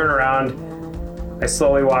 I turn around. I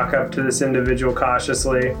slowly walk up to this individual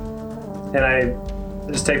cautiously, and I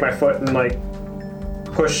just take my foot and like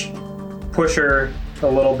push her a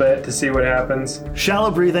little bit to see what happens. Shallow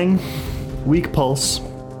breathing, weak pulse.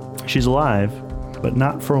 She's alive, but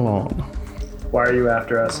not for long. Why are you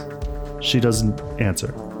after us? She doesn't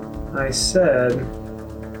answer. I said,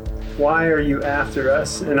 why are you after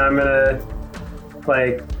us? And I'm gonna,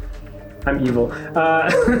 like, I'm evil.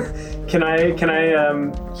 Can I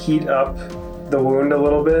heat up the wound a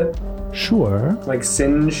little bit? Sure. Like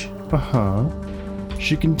singe? Uh-huh.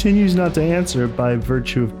 She continues not to answer by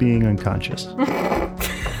virtue of being unconscious.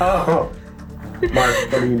 Oh,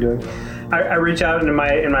 Mark, what are you doing? I reach out in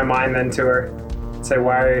my mind then to her, say,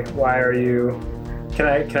 why are you? Can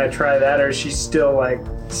I try that, or is she still like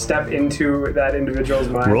step into that individual's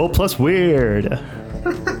mind? Roll plus weird.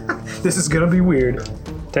 This is gonna be weird.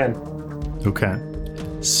 10. Okay.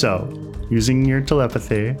 So, using your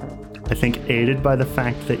telepathy, I think aided by the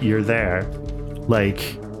fact that you're there,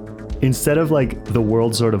 like, instead of like the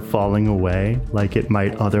world sort of falling away like it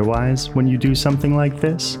might otherwise when you do something like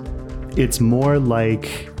this, it's more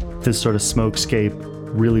like this sort of smokescape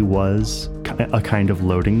really was a kind of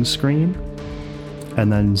loading screen.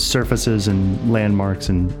 And then surfaces and landmarks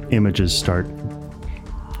and images start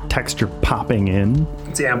texture popping in.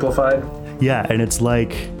 It's amplified. Yeah, and it's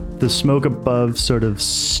like the smoke above sort of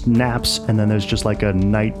snaps, and then there's just like a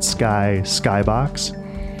night skybox.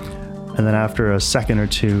 And then after a second or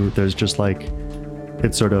two, there's just like,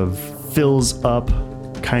 it sort of fills up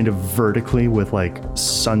kind of vertically with like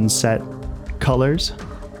sunset colors.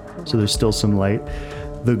 So there's still some light.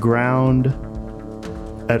 The ground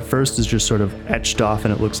at first is just sort of etched off,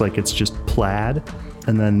 and it looks like it's just plaid.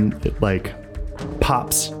 And then it like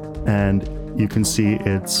pops, and you can see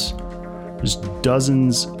it's just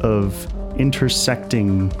dozens of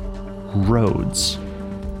intersecting roads.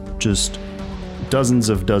 Just dozens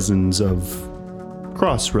of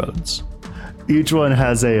crossroads. Each one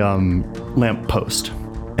has a lamp post,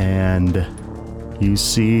 and you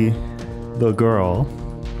see the girl,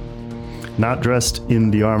 not dressed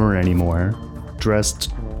in the armor anymore,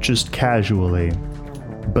 dressed just casually,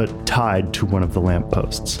 but tied to one of the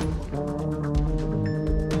lampposts.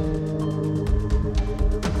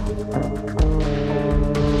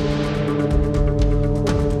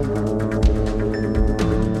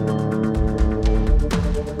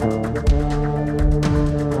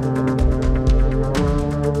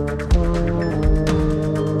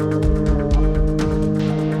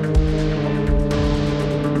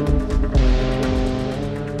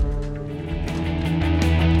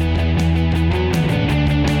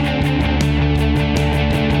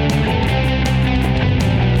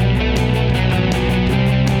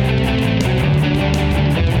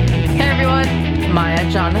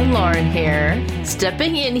 Maya, John, and Lauren here,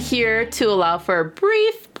 stepping in here to allow for a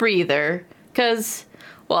brief breather, because,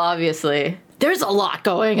 well, obviously, there's a lot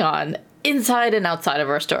going on inside and outside of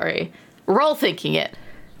our story. We're all thinking it,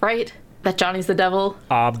 right? That Johnny's the devil?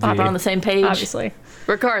 Obvi. We're on the same page? Obviously.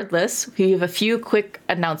 Regardless, we have a few quick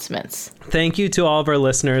announcements. Thank you to all of our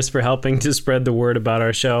listeners for helping to spread the word about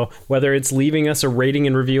our show, whether it's leaving us a rating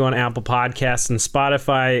and review on Apple Podcasts and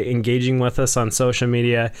Spotify, engaging with us on social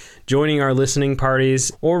media, joining our listening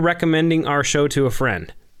parties, or recommending our show to a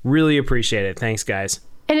friend. Really appreciate it. Thanks, guys.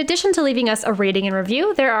 In addition to leaving us a rating and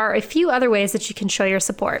review, there are a few other ways that you can show your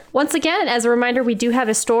support. Once again, as a reminder, we do have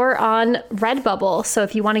a store on Redbubble. So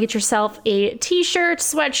if you want to get yourself a t-shirt,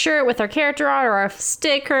 sweatshirt with our character art or our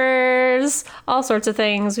stickers, all sorts of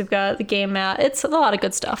things. We've got the game mat. It's a lot of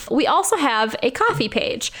good stuff. We also have a Ko-fi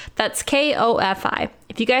page. That's Ko-fi.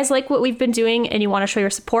 If you guys like what we've been doing and you want to show your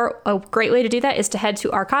support, a great way to do that is to head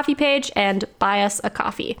to our Ko-fi page and buy us a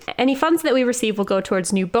coffee. Any funds that we receive will go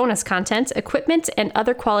towards new bonus content, equipment, and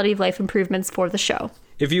other quality of life improvements for the show.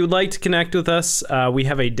 If you would like to connect with us, we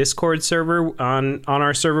have a Discord server. On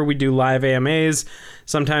our server, we do live AMAs.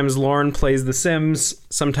 Sometimes Lauren plays The Sims.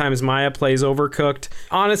 Sometimes Maya plays Overcooked.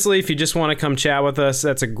 Honestly, if you just want to come chat with us,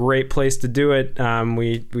 that's a great place to do it.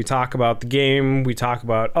 We talk about the game. We talk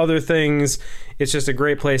about other things. It's just a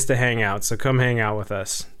great place to hang out. So come hang out with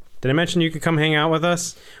us. Did I mention you could come hang out with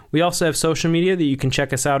us? We also have social media that you can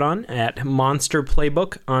check us out on at Monster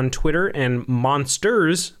Playbook on Twitter and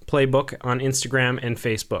Monsters Playbook on Instagram and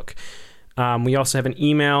Facebook. We also have an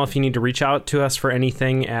email if you need to reach out to us for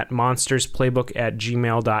anything at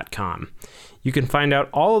monstersplaybook@gmail.com. You can find out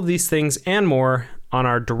all of these things and more on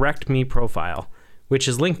our Direct Me profile, which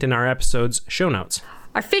is linked in our episode's show notes.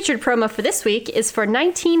 Our featured promo for this week is for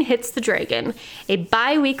 19 Hits the Dragon, a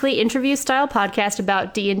bi-weekly interview-style podcast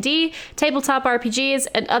about D&D, tabletop RPGs,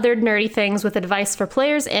 and other nerdy things with advice for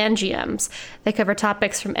players and GMs. They cover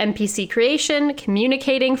topics from NPC creation,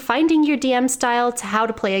 communicating, finding your DM style, to how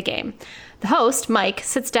to play a game. The host, Mike,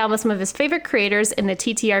 sits down with some of his favorite creators in the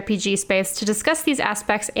TTRPG space to discuss these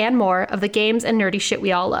aspects and more of the games and nerdy shit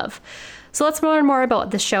we all love. So let's learn more about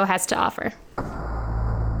what this show has to offer.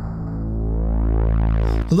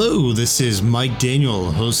 Hello, this is Mike Daniel,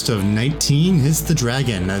 host of 19 Hits the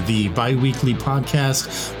Dragon, the bi-weekly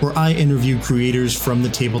podcast where I interview creators from the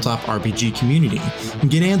tabletop RPG community and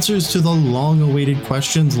get answers to the long-awaited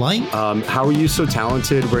questions like, how are you so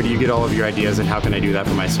talented? Where do you get all of your ideas, and how can I do that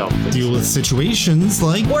for myself? Deal with situations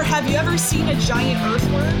like, or have you ever seen a giant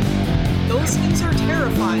earthworm? Those things are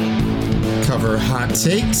terrifying. Cover hot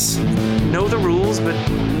takes. Know the rules, but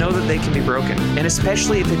know that they can be broken. And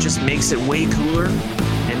especially if it just makes it way cooler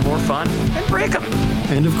and more fun, then break them.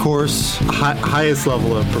 And of course, highest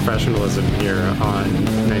level of professionalism here on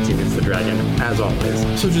 19 Hits the Dragon, as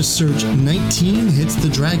always. So just search 19 Hits the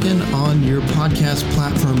Dragon on your podcast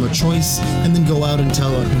platform of choice, and then go out and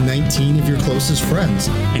tell 19 of your closest friends.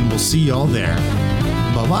 And we'll see y'all there.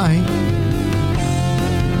 Bye-bye.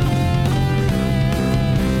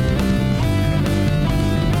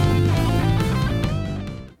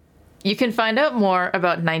 You can find out more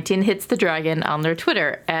about 19 Hits the Dragon on their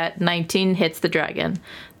Twitter at 19 Hits the Dragon.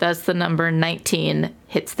 That's the number 19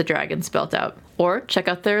 Hits the Dragon spelled out. Or check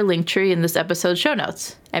out their link tree in this episode's show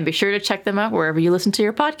notes. And be sure to check them out wherever you listen to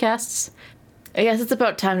your podcasts. I guess it's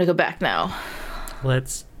about time to go back now.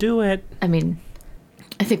 Let's do it. I mean,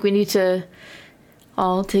 I think we need to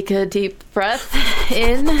all take a deep breath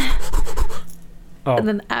in and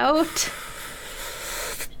then out.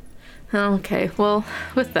 Okay, well,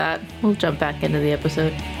 with that, we'll jump back into the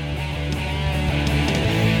episode.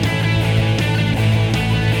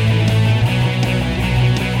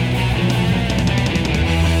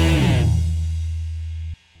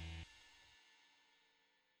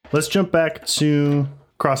 Let's jump back to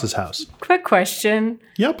Cross's house. Quick question.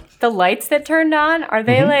 Yep. The lights that turned on, are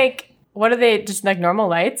they like, what are they, just like normal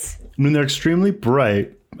lights? I mean, they're extremely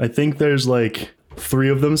bright. I think there's like 3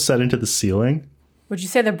 of them set into the ceiling. Would you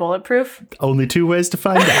say they're bulletproof? Only 2 ways to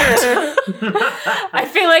find out. I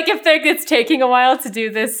feel like if it's taking a while to do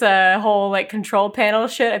this whole like control panel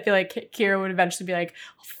shit, I feel like Kira would eventually be like,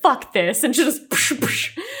 fuck this, and she'll just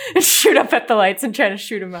and shoot up at the lights and try to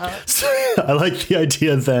shoot them out. So, I like the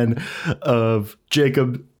idea then of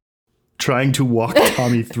Jacob trying to walk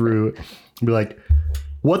Tommy through and be like,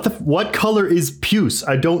 what color is puce?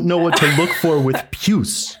 I don't know what to look for with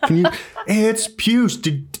puce. It's puce.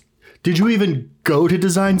 Did you even go to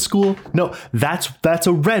design school? No, that's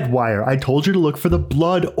a red wire. I told you to look for the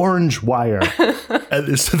blood orange wire.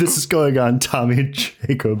 And so this is going on. Tommy and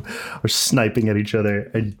Jacob are sniping at each other,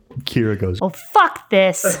 and Kira goes, "Oh, fuck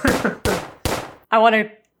this." I want to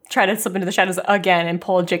try to slip into the shadows again and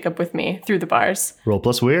pull Jacob with me through the bars. Roll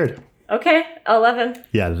plus weird. Okay, 11.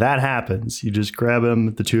 Yeah, that happens. You just grab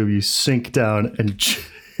him, the two of you sink down, and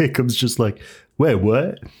Jacob's just like, wait,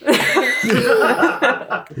 what?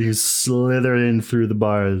 You slither in through the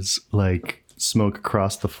bars like smoke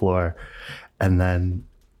across the floor, and then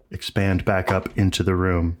expand back up into the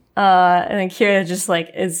room. And then Kira just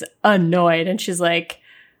like is annoyed, and she's like,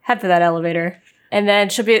 head for that elevator. And then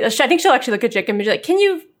I think she'll actually look at Jacob and be like, do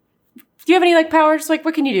you have any like powers? Like,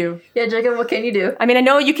 what can you do? Yeah, Jacob, what can you do? I mean, I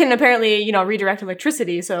know you can apparently, redirect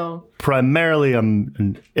electricity, so. Primarily, I'm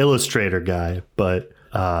an illustrator guy, but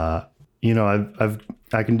I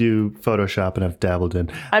can do Photoshop, and I've dabbled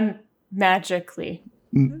in. I'm magically.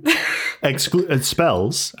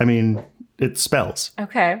 Spells. I mean, it's spells.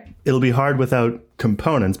 Okay. It'll be hard without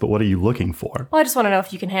components, but what are you looking for? Well, I just want to know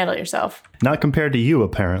if you can handle it yourself. Not compared to you,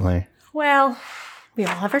 apparently. Well, we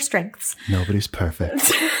all have our strengths. Nobody's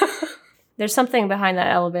perfect. There's something behind that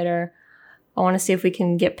elevator. I want to see if we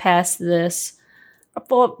can get past this.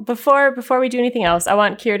 Well, before we do anything else, I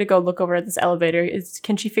want Kira to go look over at this elevator.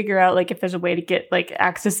 Can she figure out like if there's a way to get like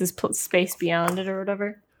access this space beyond it or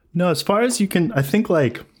whatever? No, as far as you can, I think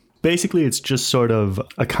like basically it's just sort of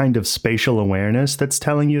a kind of spatial awareness that's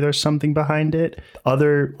telling you there's something behind it.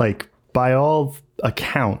 Other like by all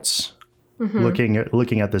accounts, looking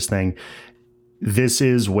at this thing, this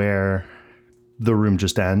is where the room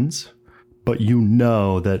just ends. But you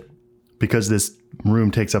know that because this room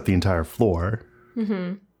takes up the entire floor,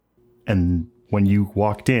 and when you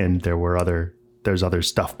walked in, there's other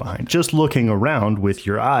stuff behind. Just looking around with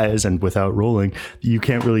your eyes and without rolling, you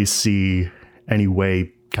can't really see any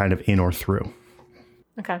way kind of in or through.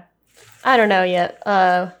 Okay. I don't know yet.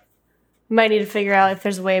 Might need to figure out if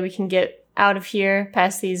there's a way we can get out of here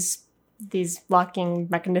past these locking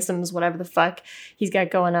mechanisms, whatever the fuck he's got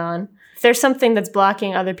going on. If there's something that's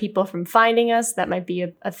blocking other people from finding us, that might be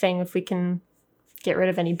a thing. If we can get rid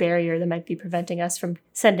of any barrier that might be preventing us from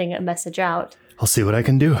sending a message out. I'll see what I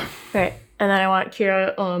can do. Right. And then I want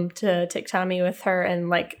Kira to take Tommy with her and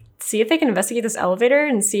like see if they can investigate this elevator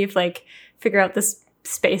and see if like figure out this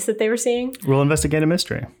space that they were seeing. We'll investigate a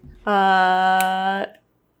mystery. 10.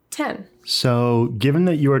 So, given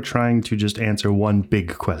that you are trying to just answer one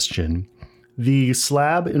big question, the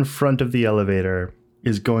slab in front of the elevator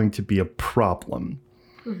is going to be a problem.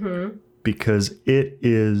 Because it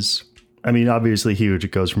is, I mean, obviously huge.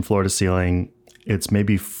 It goes from floor to ceiling. It's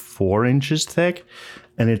maybe 4 inches thick,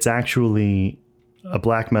 and it's actually a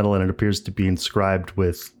black metal, and it appears to be inscribed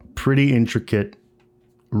with pretty intricate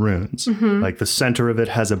runes. Like the center of it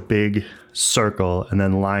has a big circle and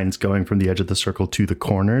then lines going from the edge of the circle to the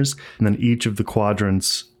corners. And then each of the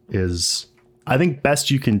quadrants is, I think best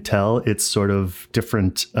you can tell, it's sort of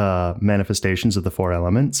different manifestations of the 4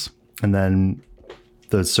 elements. And then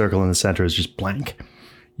the circle in the center is just blank.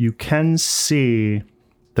 You can see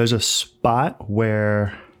there's a spot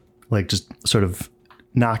where like just sort of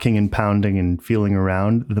knocking and pounding and feeling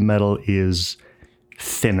around, the metal is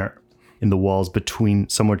thinner in the walls between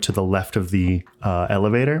somewhere to the left of the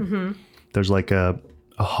elevator. There's like a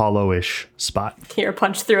hollowish spot. Kira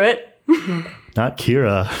punch through it. Not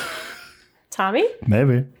Kira. Tommy?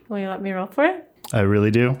 Maybe. Will you let me roll for it? I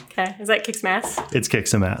really do. Okay. Is that kick some ass? It's kick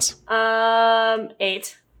some ass.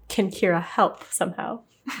 8. Can Kira help somehow?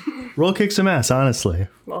 Roll kick some ass, honestly.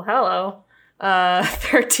 Well, hello.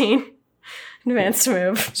 13. Advanced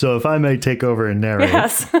move. So if I may take over and narrate.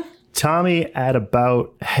 Yes. Tommy at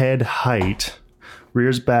about head height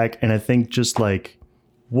rears back and I think just like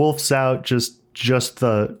wolfs out just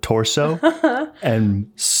the torso and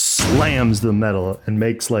slams the metal and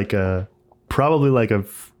makes like probably like a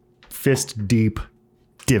fist deep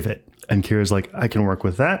divot. And Kira's like, I can work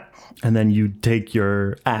with that. And then you take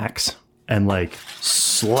your axe and like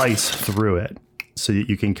slice through it so that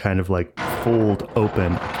you can kind of like fold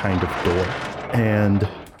open a kind of door. And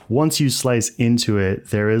once you slice into it,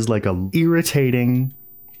 there is like a irritating,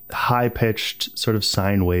 high-pitched sort of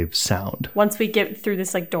sine wave sound. Once we get through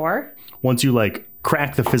this like door? Once you like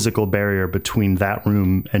crack the physical barrier between that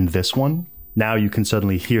room and this one, now you can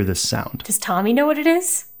suddenly hear this sound. Does Tommy know what it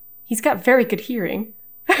is? He's got very good hearing.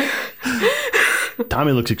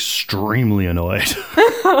 Tommy looks extremely annoyed.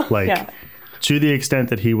 To the extent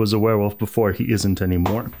that he was a werewolf before, he isn't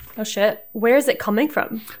anymore. Oh shit. Where is it coming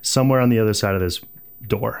from? Somewhere on the other side of this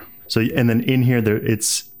door. So, and then in here,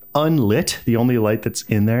 it's unlit. The only light that's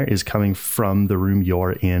in there is coming from the room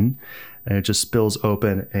you're in. And it just spills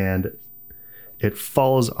open and it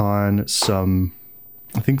falls on some,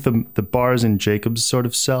 I think the bars in Jacob's sort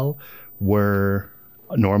of cell were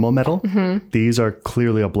normal metal. These are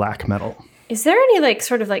clearly a black metal. Is there any like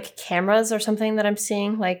sort of like cameras or something that I'm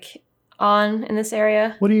seeing like on in this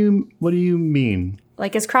area? What do you mean?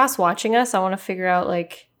 Like, is Cross watching us? I want to figure out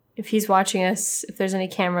like if he's watching us, if there's any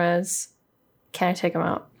cameras, can I take him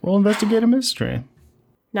out? We'll investigate a mystery.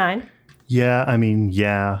 9. Yeah, I mean,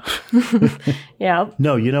 yeah. Yeah.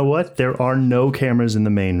 No, you know what? There are no cameras in the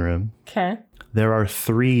main room. Okay. There are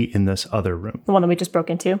 3 in this other room. The one that we just broke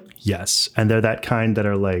into? Yes. And they're that kind that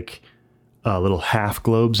are like little half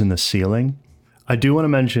globes in the ceiling. I do want to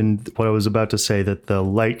mention what I was about to say, that the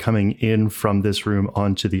light coming in from this room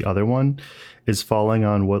onto the other one is falling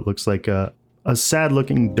on what looks like a sad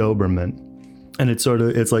looking Doberman. And it's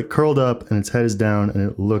like curled up and its head is down and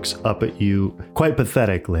it looks up at you quite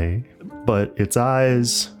pathetically. But its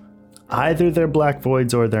eyes, either they're black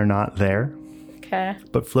voids or they're not there. Okay.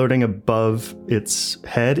 But floating above its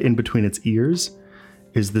head, in between its ears,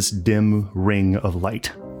 is this dim ring of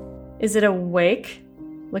light. Is it awake,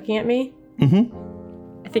 looking at me?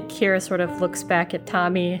 Mm-hmm. I think Kira sort of looks back at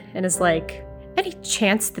Tommy and is like, any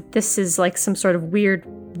chance that this is like some sort of weird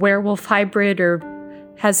werewolf hybrid or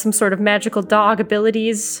has some sort of magical dog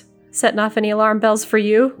abilities, setting off any alarm bells for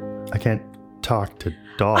you? I can't talk to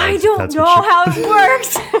dogs. I don't know how it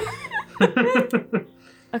works.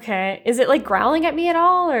 Okay. Is it like growling at me at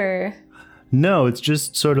all, or? No, it's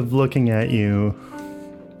just sort of looking at you.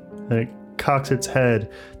 And it cocks its head.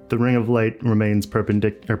 The ring of light remains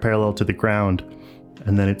parallel to the ground.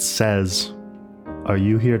 And then it says, "Are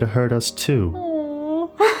you here to hurt us too?"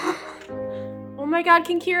 Oh my god,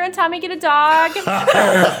 can Kira and Tommy get a dog?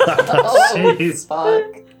 Jeez.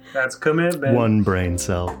 Fuck. That's commitment. One brain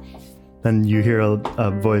cell. Then you hear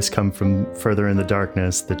a voice come from further in the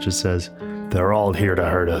darkness that just says, "They're all here to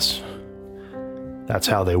hurt us. That's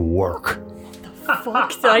how they work."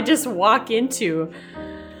 Fuck did I just walk into?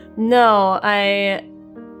 No,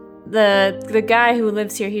 the guy who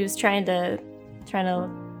lives here, he was trying to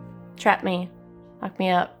trap me, lock me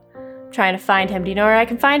up, trying to find him. Do you know where I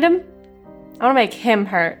can find him? I want to make him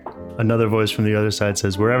hurt. Another voice from the other side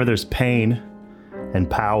says, "Wherever there's pain and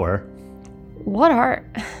power."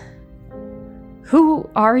 Who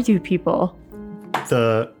are you people?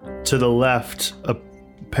 To the left, a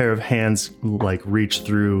pair of hands like reach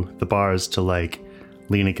through the bars to like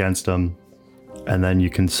lean against them, and then you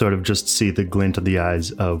can sort of just see the glint of the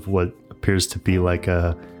eyes of what appears to be like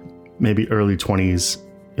a maybe early 20s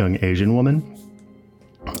young Asian woman,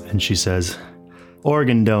 and she says,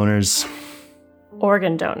 "Organ donors."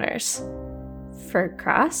 Organ donors. For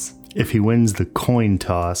Cross? If he wins the coin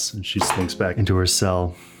toss, and she slinks back into her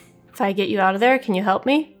cell. If I get you out of there, can you help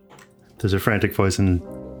me? There's a frantic voice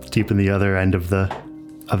deep in the other end of the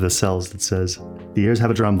cells that says, "The ears have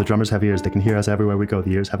a drum. The drummers have ears. They can hear us everywhere we go.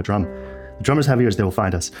 The ears have a drum. The drummers have ears. They will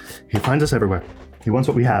find us. He finds us everywhere. He wants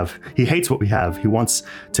what we have. He hates what we have. He wants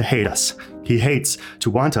to hate us. He hates to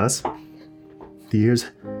want us. The ears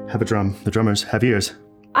have a drum. The drummers have ears."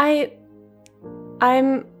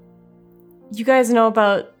 You guys know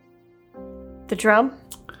about the drum?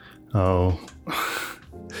 Oh.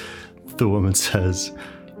 The woman says,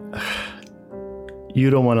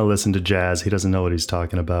 "You don't want to listen to Jazz. He doesn't know what he's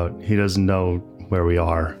talking about. He doesn't know where we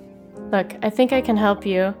are." Look, I think I can help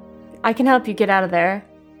you. I can help you get out of there.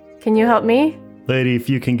 Can you help me? "Lady, if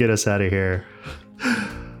you can get us out of here,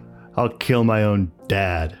 I'll kill my own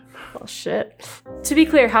dad." Oh, shit. To be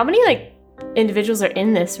clear, how many, individuals are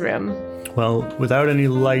in this room? Well, without any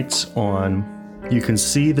lights on, you can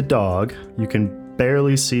see the dog. You can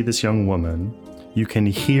barely see this young woman. You can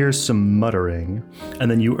hear some muttering.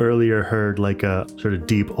 And then you earlier heard like a sort of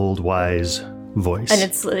deep, old, wise voice. And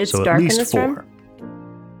it's so dark at least in this 4. room?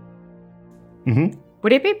 Mm-hmm.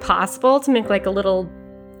 Would it be possible to make, a little,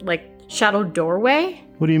 shadow doorway?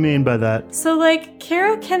 What do you mean by that? So,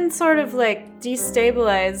 Kara can sort of,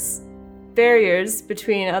 destabilize barriers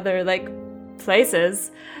between other,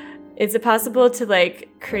 places. Is it possible to,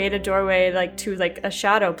 create a doorway, to, a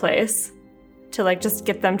shadow place? To, just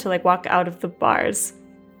get them to, walk out of the bars.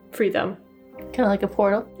 Free them. Kind of like a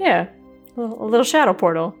portal? Yeah. A little shadow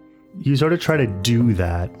portal. You sort of try to do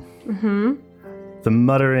that. Mm-hmm. The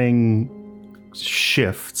muttering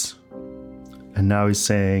shifts. And now he's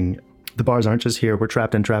saying, "The bars aren't just here. We're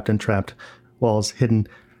trapped and trapped and trapped. Walls hidden.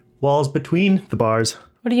 Walls between the bars."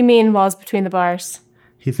 What do you mean, walls between the bars?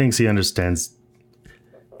 He thinks he understands.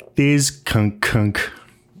 These kunk.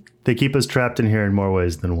 They keep us trapped in here in more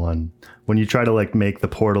ways than one. When you try to make the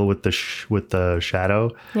portal with the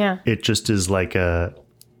shadow, yeah, it just is like a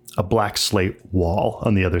black slate wall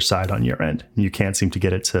on the other side on your end. You can't seem to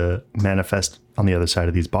get it to manifest on the other side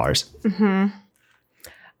of these bars. Mm-hmm.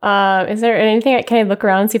 Is there anything? Can I look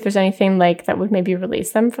around and see if there's anything that would maybe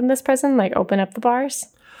release them from this prison? Open up the bars?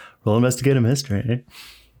 Roll investigative history.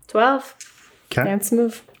 12. Okay. Dance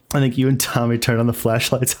move. I think you and Tommy turn on the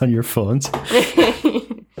flashlights on your phones.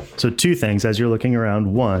 So 2 things. As you're looking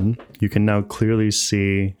around, 1, you can now clearly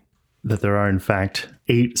see that there are, in fact,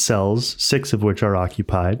 8 cells, 6 of which are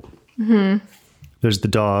occupied. Mm-hmm. There's the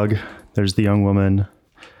dog. There's the young woman.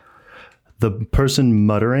 The person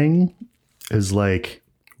muttering is like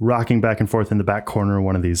rocking back and forth in the back corner of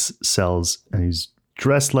one of these cells, and he's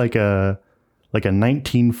dressed like a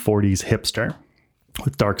 1940s hipster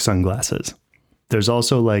with dark sunglasses. There's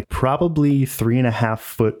also like probably 3.5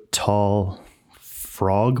 foot tall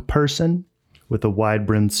frog person with a wide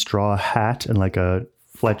brimmed straw hat and like a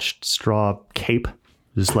fletched straw cape,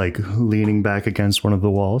 just like leaning back against one of the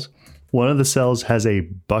walls. One of the cells has a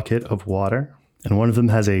bucket of water, and one of them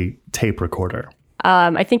has a tape recorder.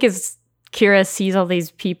 I think as Kira sees all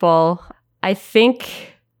these people, I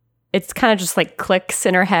think it's kind of just like clicks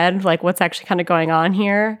in her head, like what's actually kind of going on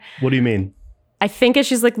here. What do you mean? I think as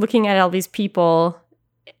she's like looking at all these people,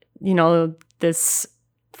 you know, this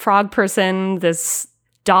frog person, this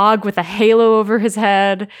dog with a halo over his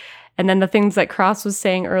head, and then the things that Cross was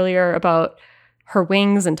saying earlier about her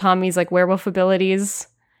wings and Tommy's like werewolf abilities,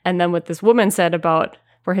 and then what this woman said about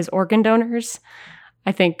we're his organ donors.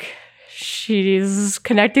 I think she's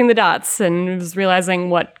connecting the dots and is realizing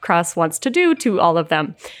what Cross wants to do to all of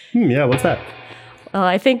them. Yeah, what's that? Well,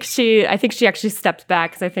 I think she actually stepped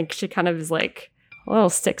back because I think she kind of is like a little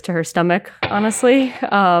sick to her stomach, honestly.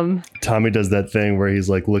 Tommy does that thing where he's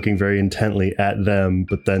like looking very intently at them,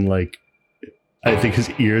 but then like I think his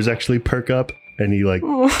ears actually perk up and he like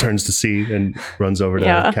turns to see and runs over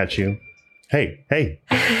to catch you. Hey.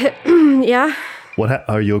 Yeah? What?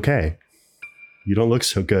 Are you okay? You don't look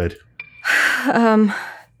so good. I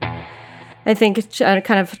think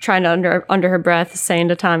kind of trying to under her breath saying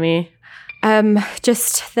to Tommy,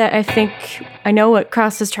 just that I think I know what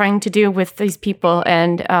Cross is trying to do with these people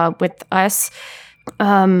and with us.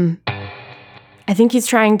 I think he's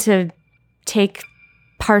trying to take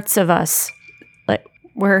parts of us. Like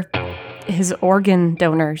we're his organ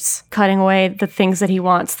donors, cutting away the things that he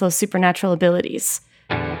wants, those supernatural abilities.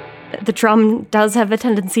 The drum does have a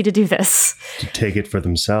tendency to do this. To take it for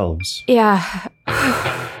themselves. Yeah.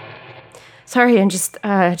 Sorry, and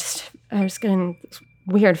I was getting this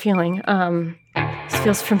weird feeling. This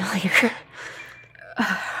feels familiar.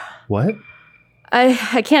 What?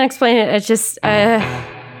 I can't explain it. It's just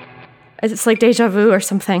it's like deja vu or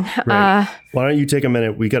something. Right. Why don't you take a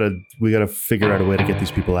minute? We gotta figure out a way to get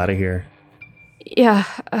these people out of here. Yeah.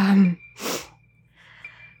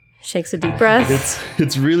 Shakes a deep breath.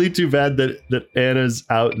 It's really too bad that Anna's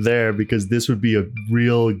out there because this would be a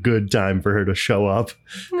real good time for her to show up.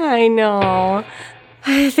 I know.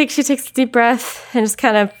 I think she takes a deep breath and just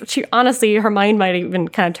kind of, honestly, her mind might even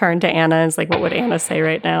kind of turn to Anna and is like, what would Anna say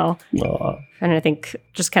right now? Aww. And I think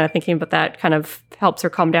just kind of thinking about that kind of helps her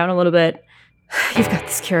calm down a little bit. You've got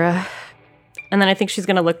this, Kira. And then I think she's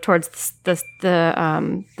going to look towards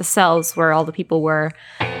the cells where all the people were.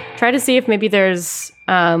 Try to see if maybe there's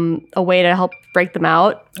a way to help break them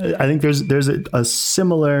out. I think there's a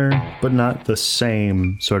similar, but not the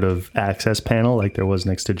same sort of access panel like there was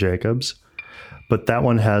next to Jacob's. But that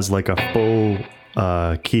one has like a full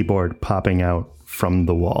keyboard popping out from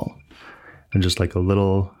the wall. And just like a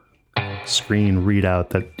little screen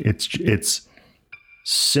readout that it's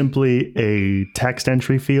simply a text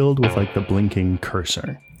entry field with like the blinking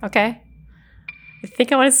cursor. Okay. I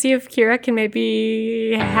think I want to see if Kira can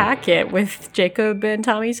maybe hack it with Jacob and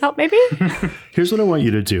Tommy's help, maybe? Here's what I want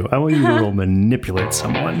you to do. I want you to roll manipulate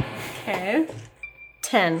someone. Okay.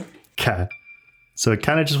 10. Okay. So I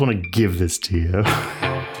kind of just want to give this to you.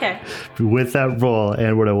 Okay. With that roll,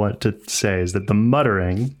 and what I want to say is that the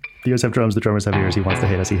muttering, the ears have drums, the drummers have ears, he wants to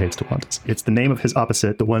hate us, he hates to want us. It's the name of his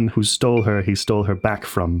opposite, the one who stole her, he stole her back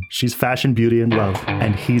from. She's fashion, beauty, and love,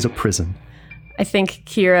 and he's a prison. I think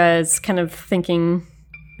Kira is kind of thinking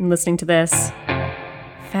and listening to this.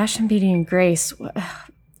 Fashion, beauty, and grace.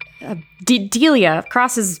 Delia,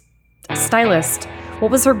 Cross's stylist.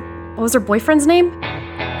 What was her boyfriend's name?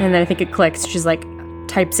 And then I think it clicks. She's like,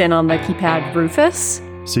 types in on the keypad Rufus.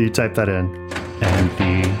 So you type that in, and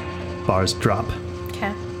the bars drop. Okay.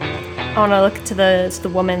 I want to look to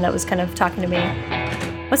the woman that was kind of talking to me.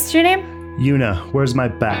 What's your name? Yuna, where's my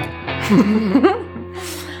bat?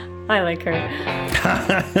 I like her.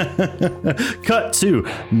 Cut to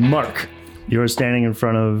Mark. You're standing in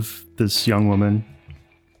front of this young woman.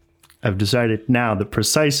 I've decided now that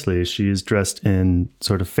precisely she is dressed in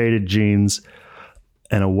sort of faded jeans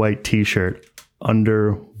and a white t-shirt.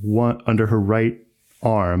 Under her right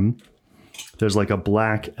arm, there's like a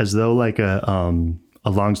black, as though like a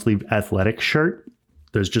long sleeve athletic shirt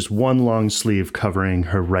There's just one long sleeve covering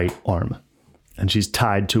her right arm, and she's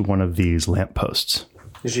tied to one of these lampposts.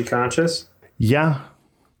 Is she conscious? Yeah,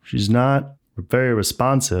 she's not very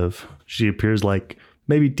responsive. She appears like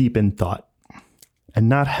maybe deep in thought, and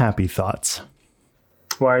not happy thoughts.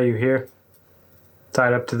 Why are you here?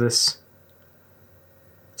 Tied up to this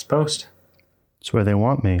post? It's where they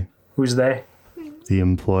want me. Who's they? The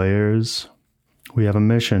employers. We have a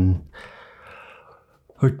mission.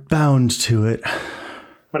 We're bound to it.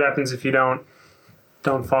 What happens if you don't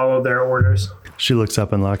follow their orders? She looks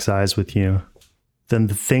up and locks eyes with you. Then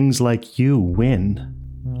the things like you win.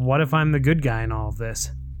 What if I'm the good guy in all of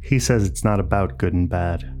this? He says it's not about good and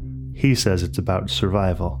bad. He says it's about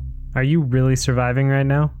survival. Are you really surviving right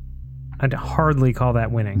now? I'd hardly call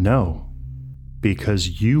that winning. No,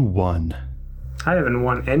 because you won. I haven't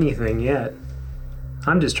won anything yet.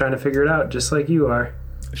 I'm just trying to figure it out, just like you are.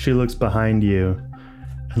 She looks behind you,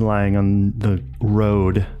 and lying on the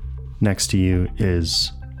road next to you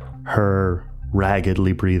is her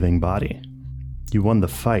raggedly breathing body. You won the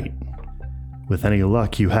fight. With any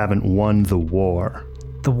luck, you haven't won the war.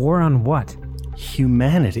 The war on what?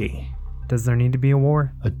 Humanity. Does there need to be a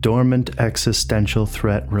war? A dormant existential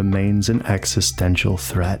threat remains an existential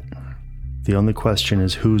threat. The only question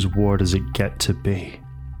is, whose war does it get to be?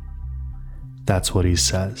 That's what he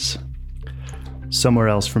says. Somewhere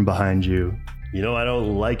else from behind you, you know, I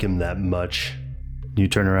don't like him that much. You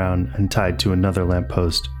turn around, and tied to another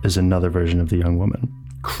lamppost is another version of the young woman.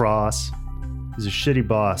 Cross. He's a shitty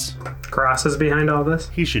boss. Cross is behind all this?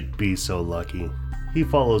 He should be so lucky. He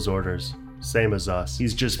follows orders. Same as us.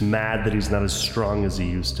 He's just mad that he's not as strong as he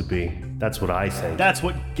used to be. That's what I think. That's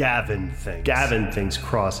what Gavin thinks. Gavin thinks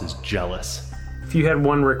Cross is jealous. If you had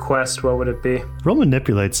one request, what would it be? Roll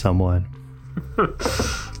manipulate someone.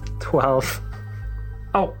 12.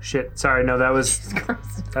 Oh, shit. Sorry, no, that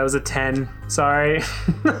was a 10. Sorry.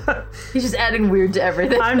 He's just adding weird to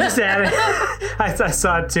everything. I'm just adding. I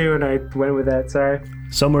saw it too, and I went with that. Sorry.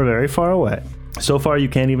 Somewhere very far away. So far, you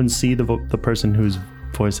can't even see the person whose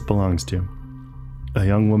voice it belongs to. A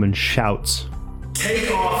young woman shouts,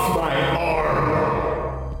 "Take off my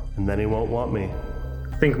arm!" And then he won't want me.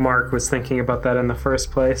 I think Mark was thinking about that in the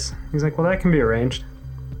first place. He's like, well, that can be arranged.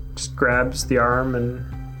 Just grabs the arm and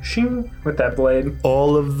shing with that blade.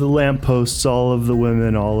 All of the lampposts, all of the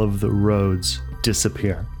women, all of the roads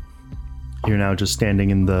disappear. You're now just standing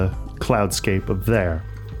in the cloudscape of there.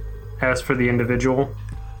 As for the individual,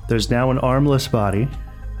 there's now an armless body,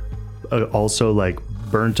 also like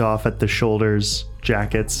burnt off at the shoulders,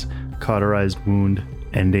 jackets, cauterized wound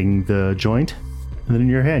ending the joint. And then in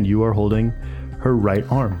your hand, you are holding her right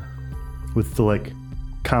arm with the like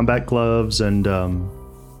combat gloves and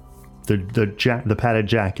the padded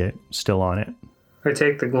jacket still on it. I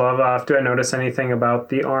take the glove off. Do I notice anything about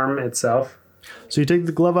the arm itself? So you take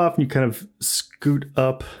the glove off and you kind of scoot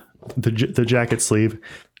up the jacket sleeve.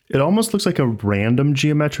 It almost looks like a random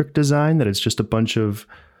geometric design, that it's just a bunch of,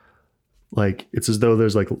 like, it's as though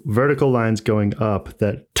there's like vertical lines going up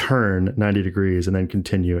that turn 90 degrees and then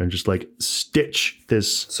continue and just like stitch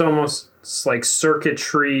this. It's almost like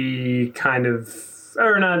circuitry kind of,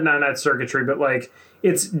 or not circuitry, but like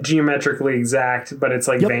it's geometrically exact, but it's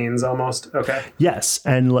like veins almost. Okay. Yes.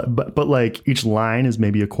 And but like each line is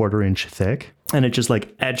maybe a 1/4 inch thick, and it just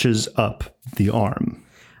like etches up the arm.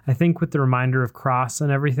 I think with the reminder of Cross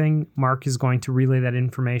and everything, Mark is going to relay that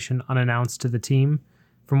information unannounced to the team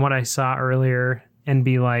from what I saw earlier and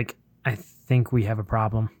be like, I think we have a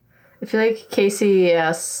problem. I feel like Casey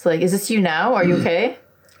asks, like, is this you now? Are you okay?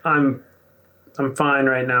 I'm fine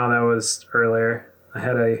right now. That was earlier. I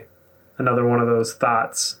had another one of those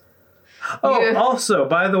thoughts. Oh, yeah. Also,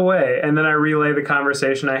 by the way, and then I relay the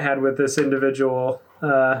conversation I had with this individual.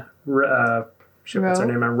 What's her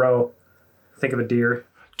name? Roe. Think of a deer.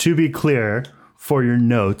 To be clear, for your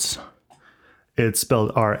notes, it's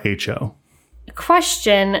spelled RHO.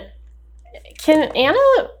 Question: can Anna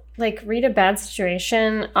like read a bad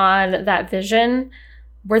situation on that vision?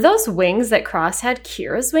 Were those wings that Cross had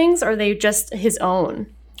Kira's wings, or are they just his own?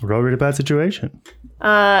 Roll read a bad situation.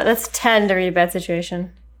 That's 10 to read a bad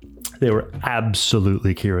situation. They were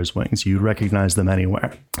absolutely Kira's wings. You'd recognize them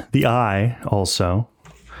anywhere. The eye also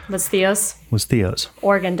was Theo's.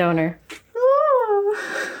 Organ donor.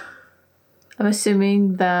 I'm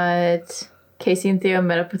assuming that Casey and Theo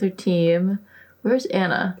met up with her team. Where's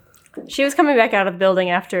Anna? She was coming back out of the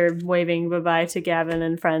building after waving bye-bye to Gavin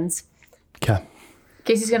and friends. Okay.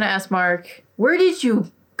 Casey's going to ask Mark, where did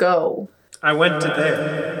you go? I went to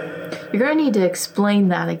there. You're going to need to explain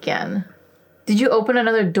that again. Did you open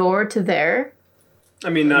another door to there?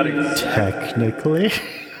 I mean, not exactly. Technically.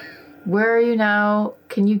 Where are you now?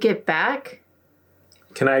 Can you get back?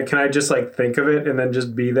 Can I just like think of it and then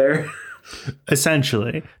just be there?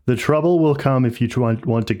 Essentially, the trouble will come if you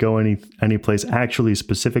want to go any place actually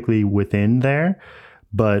specifically within there.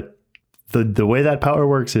 But the way that power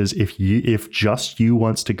works is if just you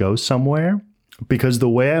wants to go somewhere, because the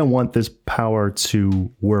way I want this power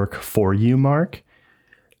to work for you, Mark,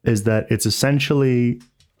 is that it's essentially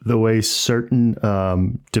the way certain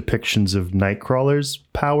depictions of Nightcrawler's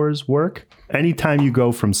powers work. Anytime you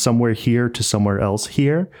go from somewhere here to somewhere else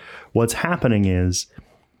here, what's happening is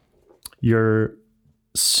you're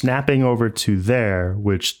snapping over to there,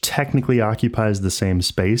 which technically occupies the same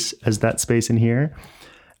space as that space in here.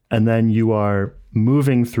 And then you are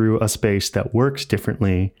moving through a space that works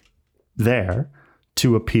differently there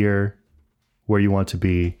to appear where you want to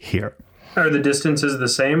be here. Are the distances the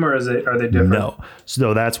same, or are they different? No.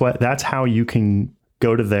 So that's how you can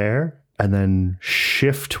go to there and then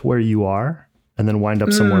shift where you are and then wind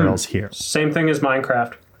up somewhere else here. Same thing as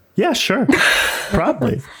Minecraft. Yeah, sure.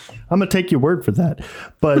 Probably. I'm going to take your word for that.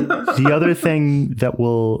 But the other thing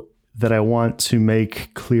that I want to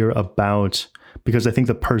make clear about, because I think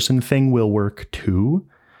the person thing will work too.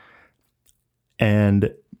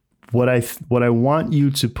 And what I want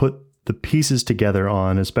you to put the pieces together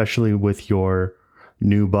on, especially with your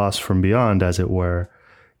new boss from beyond, as it were,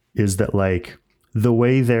 is that like the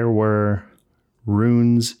way there were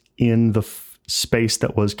runes in the space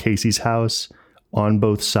that was Casey's house on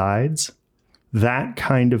both sides, that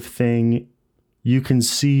kind of thing, you can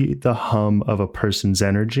see the hum of a person's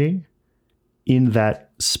energy in that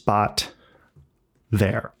spot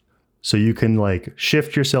there. So you can like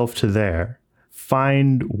shift yourself to there,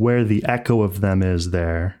 find where the echo of them is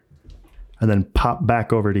there, and then pop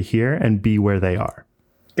back over to here and be where they are.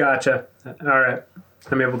 Gotcha. All right.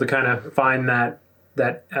 I'm able to kind of find that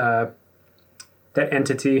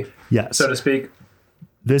entity, yes, so to speak.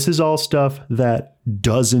 This is all stuff that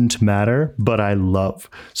doesn't matter, but I love.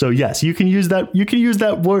 So yes, you can use that. You can use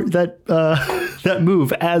that word, that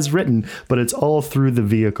move as written, but it's all through the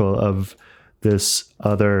vehicle of this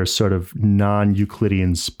other sort of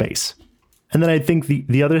non-Euclidean space. And then I think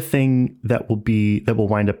the other thing that will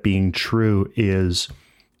wind up being true is,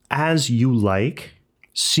 as you like,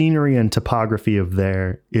 scenery and topography of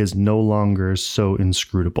there is no longer so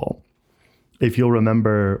inscrutable. If you'll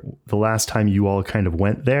remember the last time you all kind of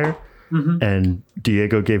went there, and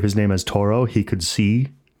Diego gave his name as Toro, he could see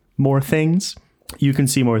more things. You can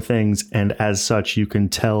see more things, and as such, you can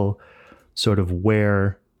tell sort of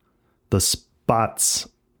where the spots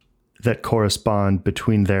that correspond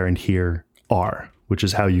between there and here are, which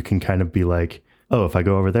is how you can kind of be like, oh, if I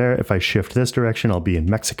go over there, if I shift this direction, I'll be in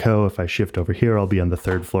Mexico. If I shift over here, I'll be on the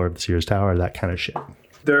 3rd floor of the Sears Tower, that kind of shit.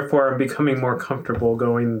 Therefore, I'm becoming more comfortable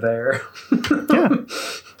going there. Yeah.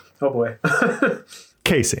 Oh, boy.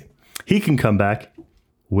 Casey, he can come back.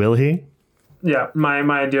 Will he? Yeah, my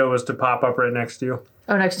idea was to pop up right next to you.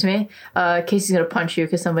 Oh, next to me? Casey's going to punch you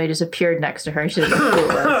because somebody just appeared next to her. She doesn't know who it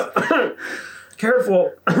was.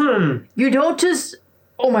 Careful. You don't just...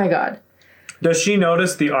 Oh, my God. Does she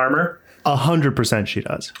notice the armor? 100% she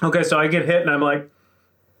does. Okay, so I get hit and I'm like,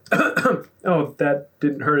 oh, that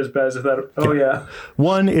didn't hurt as bad as I thought. Oh, yeah.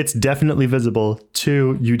 1, it's definitely visible.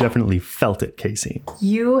 2, you definitely felt it, Casey.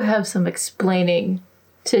 You have some explaining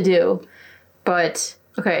to do. But,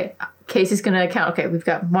 okay, Casey's going to account. Okay, we've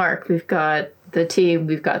got Mark. We've got the team.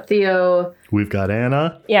 We've got Theo. We've got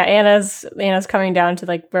Anna. Yeah, Anna's coming down to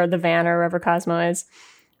like where the van or wherever Cosmo is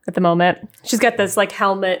at the moment. She's got this like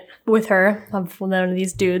helmet with her of one of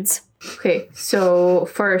these dudes. Okay, so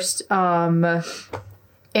first, Anna,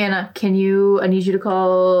 I need you to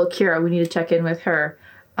call Kira. We need to check in with her.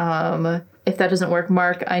 If that doesn't work,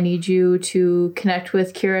 Mark, I need you to connect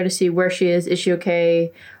with Kira to see where she is. Is she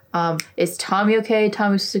okay? Is Tommy okay?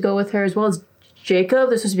 Tommy's supposed to go with her, as well as Jacob.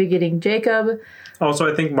 They're supposed to be getting Jacob.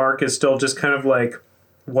 Also, I think Mark is still just kind of like,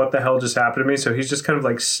 what the hell just happened to me? So he's just kind of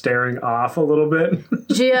like staring off a little bit.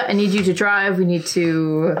 Gia, I need you to drive. I need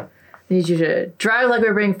you to drive like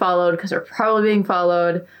we're being followed, because we're probably being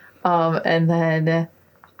followed. And then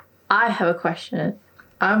I have a question.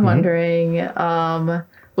 I'm wondering,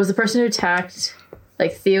 was the person who attacked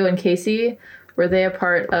like Theo and Casey, were they a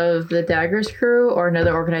part of the Daggers crew or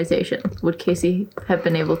another organization? Would Casey have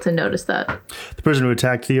been able to notice that? The person who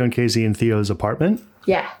attacked Theo and Casey in Theo's apartment?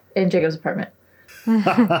 Yeah, in Jacob's apartment.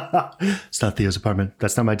 It's not Theo's apartment.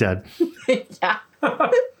 That's not my dad. Yeah.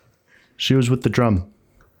 She was with the drum.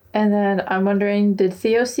 And then I'm wondering, did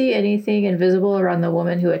Theo see anything invisible around the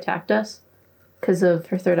woman who attacked us because of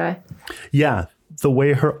her third eye? Yeah. The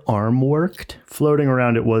way her arm worked, floating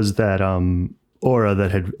around it was that aura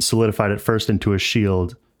that had solidified it first into a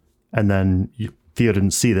shield and then Theo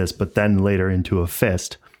didn't see this, but then later into a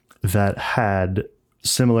fist that had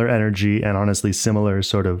similar energy and honestly similar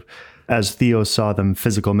sort of, as Theo saw them,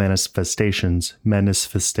 physical manifestations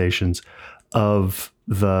of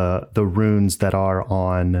the runes that are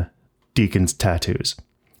on Deacon's tattoos.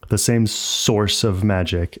 The same source of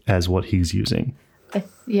magic as what he's using.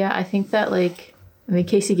 I think that,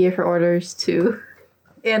 Casey gave her orders to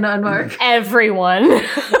Anna and Mark. Everyone.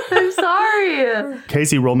 I'm sorry.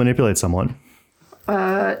 Casey, roll manipulate someone.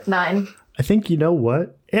 9. I think you know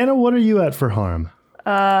what? Anna, what are you at for harm?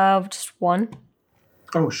 Just 1.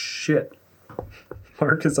 Oh, shit.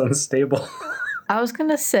 Mark is unstable. I was going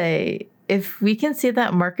to say, if we can see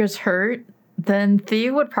that Mark is hurt, then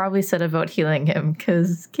Theo would probably set about healing him,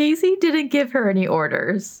 because Casey didn't give her any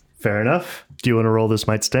orders. Fair enough. Do you want to roll this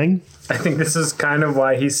might sting? I think this is kind of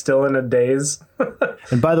why he's still in a daze.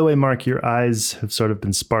 And by the way, Mark, your eyes have sort of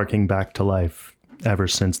been sparking back to life ever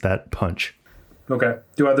since that punch. Okay.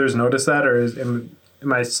 Do others notice that, or am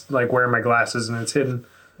I wearing my glasses and it's hidden?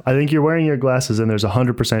 I think you're wearing your glasses, and there's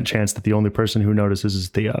 100% chance that the only person who notices is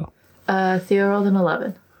Theo. Theo rolled an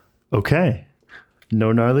 11. Okay.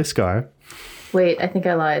 No gnarly scar. Wait, I think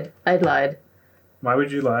I lied. I lied. Why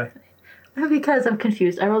would you lie? Because I'm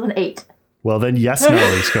confused. I rolled an 8. Well, then, yes,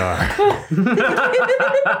 gnarly scar.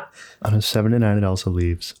 On a 7 to 9, it also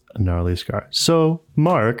leaves a gnarly scar. So,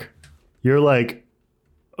 Mark, you're like,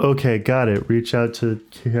 okay, got it. Reach out to...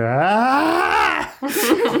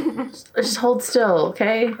 Just hold still,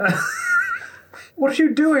 okay? What are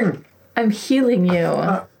you doing? I'm healing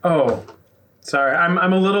you. Sorry.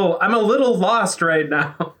 I'm a little lost right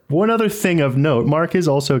now. One other thing of note, Mark is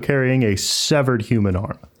also carrying a severed human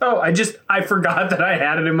arm. Oh, I forgot that I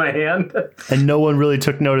had it in my hand. And no one really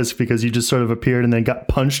took notice because you just sort of appeared and then got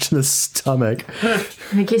punched in the stomach.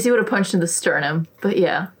 Casey would have punched in the sternum, but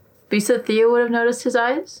yeah. But you said Theo would have noticed his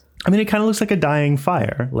eyes? I mean, it kind of looks like a dying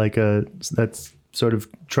fire, that's sort of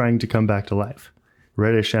trying to come back to life.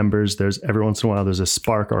 Reddish embers, every once in a while there's a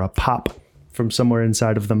spark or a pop from somewhere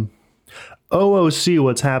inside of them. OOC,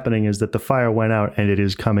 what's happening is that the fire went out and it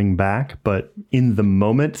is coming back, but in the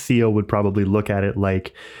moment, Theo would probably look at it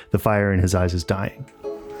like the fire in his eyes is dying.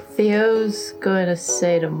 Theo's going to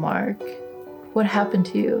say to Mark, what happened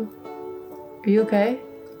to you? Are you okay?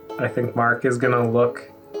 I think Mark is going to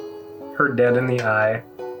look her dead in the eye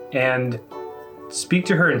and speak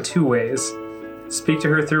to her in 2 ways. Speak to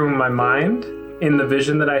her through my mind in the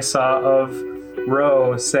vision that I saw of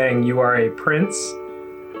Ro saying, "You are a prince,"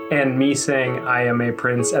 and me saying, "I am a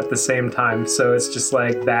prince" at the same time. So it's just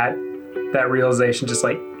like that realization, just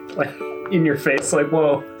like in your face, like,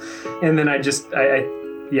 whoa. And then I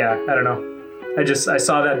don't know. I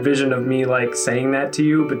saw that vision of me like saying that to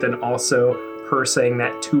you, but then also her saying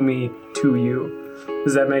that to me, to you.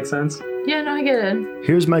 Does that make sense? Yeah, no, I get it.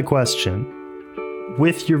 Here's my question.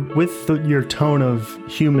 With your tone of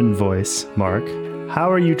human voice, Mark, how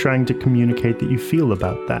are you trying to communicate that you feel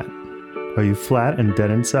about that? Are you flat and dead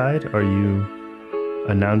inside? Are you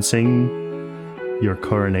announcing your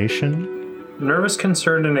coronation? Nervous,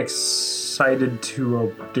 concerned, and excited to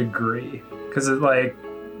a degree. Because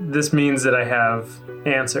this means that I have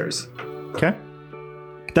answers. Okay.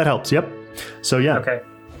 That helps, yep. So yeah. Okay.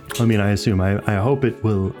 I mean, I assume, I hope it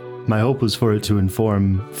will, my hope was for it to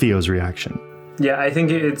inform Theo's reaction. Yeah, I think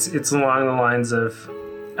it's along the lines of,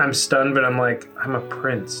 I'm stunned, but I'm like, I'm a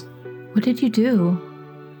prince. What did you do?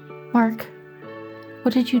 Mark,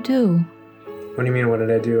 what did you do? What do you mean, what did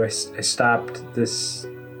I do? I stopped this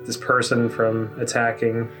person from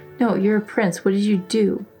attacking. No, you're a prince. What did you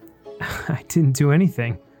do? I didn't do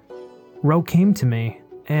anything. Ro came to me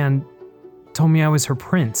and told me I was her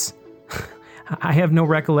prince. I have no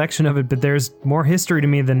recollection of it, but there's more history to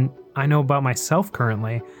me than I know about myself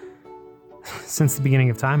currently. Since the beginning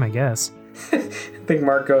of time, I guess. I think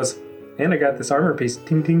Mark goes, and I got this armor piece.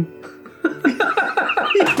 Ting, ting.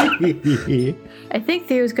 I think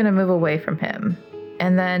Theo's going to move away from him.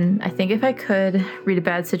 And then I think if I could read a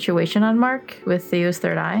bad situation on Mark with Theo's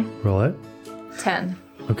third eye. Roll it. 10.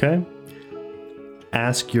 Okay.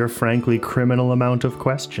 Ask your frankly criminal amount of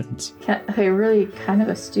questions. Okay, really kind of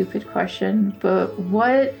a stupid question, but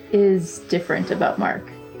what is different about Mark?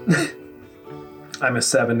 I'm a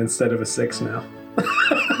 7 instead of a 6 now.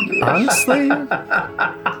 Honestly?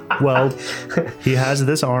 Well, he has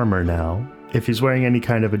this armor now. If he's wearing any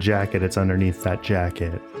kind of a jacket, it's underneath that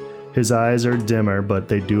jacket. His eyes are dimmer, but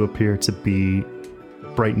they do appear to be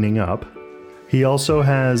brightening up. He also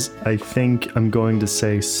has, I think I'm going to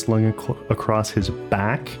say, slung across his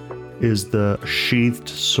back is the sheathed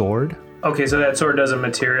sword. Okay, so that sword doesn't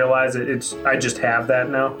materialize. I just have that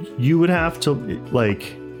now. You would have to,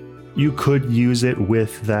 You could use it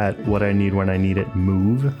with that what I need when I need it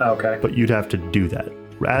move. Okay. But you'd have to do that.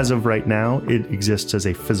 As of right now, it exists as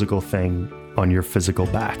a physical thing on your physical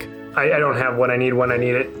back. I don't have what I need when I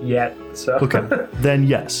need it yet, so. Okay. Then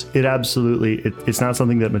yes, it absolutely, it's not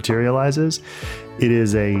something that materializes. It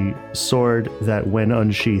is a sword that when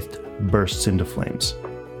unsheathed bursts into flames.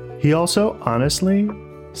 He also, honestly,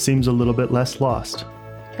 seems a little bit less lost.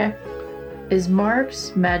 Okay. Is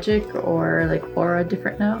Mark's magic or like aura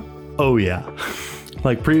different now? Oh yeah.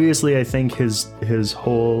 Like previously, I think his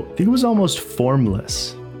whole, I think it was almost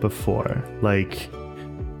formless before, like,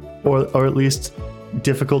 or at least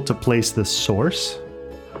difficult to place the source,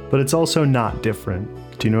 but it's also not different.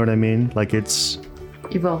 Do you know what I mean? Like it's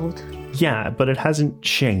evolved. Yeah, but it hasn't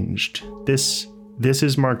changed. This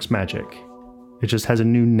is Mark's magic. It just has a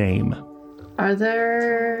new name. Are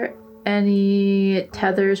there any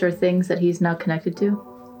tethers or things that he's now connected to?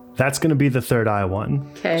 That's going to be the third eye one.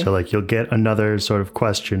 Okay. So like you'll get another sort of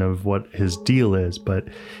question of what his deal is, but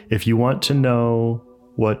if you want to know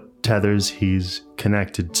what tethers he's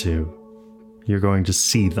connected to, you're going to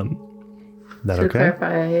see them. Is that to okay?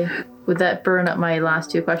 clarify, would that burn up my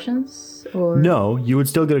last two questions? Or No, you would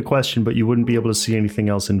still get a question, but you wouldn't be able to see anything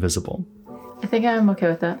else invisible. I think I'm okay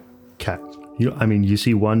with that. Okay. You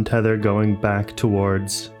see one tether going back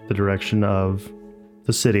towards the direction of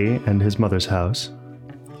the city and his mother's house.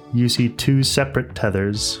 You see two separate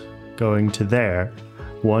tethers going to there,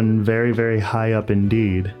 one very, very high up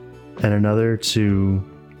indeed, and another to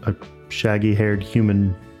a shaggy-haired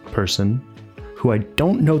human person who I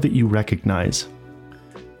don't know that you recognize.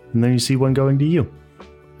 And then you see one going to you.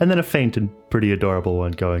 And then a faint and pretty adorable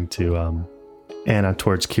one going to Anna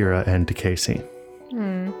towards Kira and to Casey.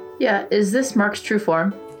 Yeah, is this Mark's true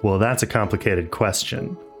form? Well, that's a complicated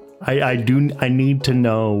question. I need to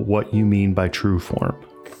know what you mean by true form.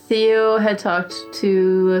 Theo had talked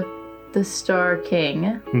to the Star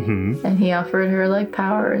King, and he offered her like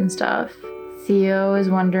power and stuff. Theo is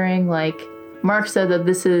wondering, like, Mark said that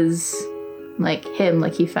this is like him,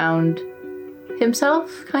 like he found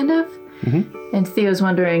himself, kind of. And Theo's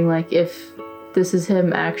wondering, like, if this is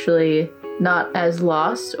him actually not as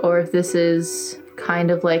lost, or if this is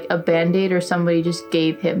kind of like a band-aid or somebody just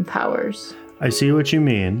gave him powers. I see what you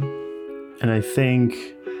mean, and I think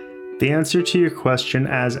the answer to your question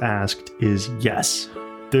as asked is yes.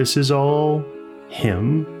 This is all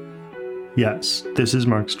him. Yes, this is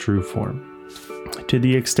Mark's true form. To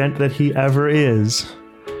the extent that he ever is,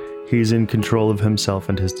 he's in control of himself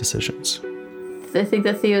and his decisions. I think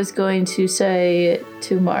that Theo's going to say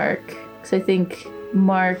to Mark, because I think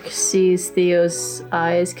Mark sees Theo's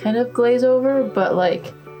eyes kind of glaze over, but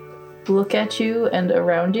like look at you and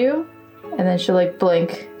around you. And then she'll like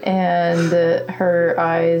blink and her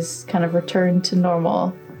eyes kind of return to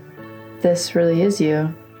normal. This really is you.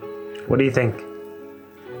 What do you think?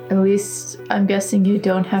 At least I'm guessing you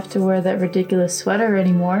don't have to wear that ridiculous sweater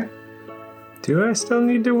anymore. Do I still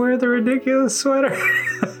need to wear the ridiculous sweater?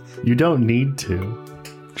 You don't need to.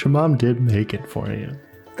 Your mom did make it for you.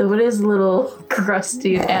 Though it is a little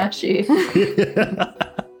crusty and ashy.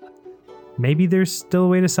 Maybe there's still a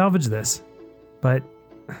way to salvage this, but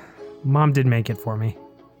Mom did make it for me.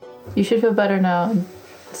 You should feel better now. I'm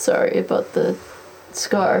sorry about the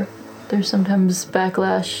scar. There's sometimes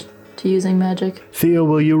backlash to using magic. Theo,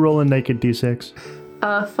 will you roll a naked d6?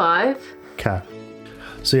 5. Okay.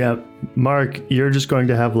 So yeah, Mark, you're just going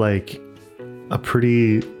to have like a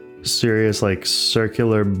pretty serious like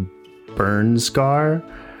circular burn scar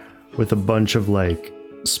with a bunch of like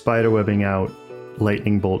spiderwebbing out,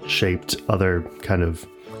 lightning bolt shaped other kind of,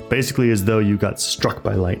 basically as though you got struck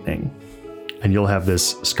by lightning, and you'll have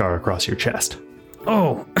this scar across your chest.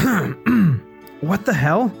 Oh, what the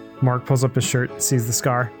hell? Mark pulls up his shirt and sees the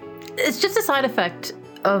scar. It's just a side effect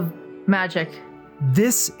of magic.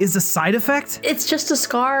 This is a side effect? It's just a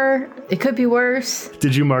scar. It could be worse.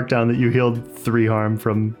 Did you mark down that you healed 3 harm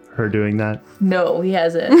from her doing that? No, he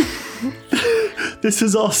hasn't. This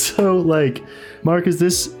is also like, Mark, is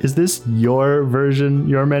this your version,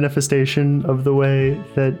 your manifestation of the way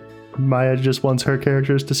that Maya just wants her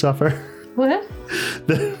characters to suffer? What?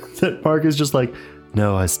 that Mark is just like,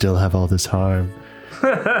 no, I still have all this harm.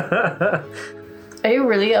 Are you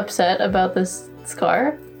really upset about this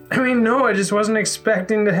scar? I mean, no, I just wasn't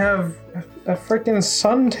expecting to have a freaking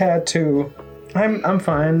sun tattoo. I'm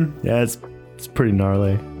fine. Yeah, it's pretty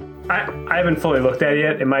gnarly. I haven't fully looked at it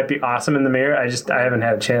yet. It might be awesome in the mirror. I haven't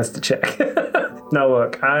had a chance to check. No,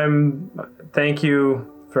 look, thank you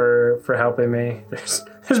for helping me.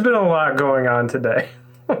 There's been a lot going on today.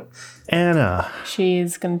 Anna.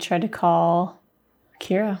 She's gonna try to call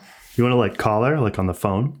Kira. You want to like call her like on the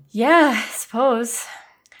phone? Yeah, I suppose.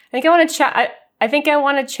 think I want to check. I think I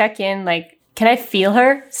want to check in. Like, can I feel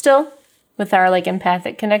her still with our like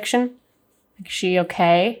empathic connection? Like, is she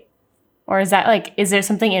okay? Or is that like, is there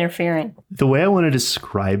something interfering? The way I want to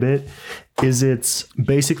describe it is it's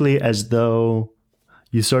basically as though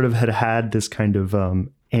you sort of had this kind of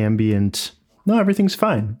ambient, no, everything's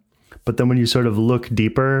fine. But then when you sort of look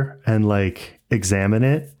deeper and like examine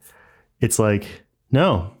it, it's like,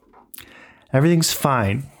 no, everything's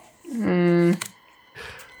fine.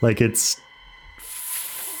 Like it's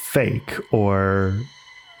fake or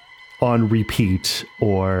on repeat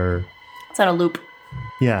or... It's on a loop.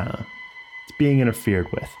 Yeah. It's being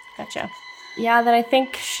interfered with. Gotcha. Yeah, then I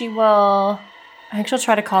think she'll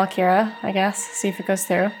try to call Kira, I guess, see if it goes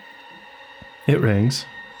through. It rings.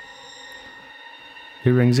 It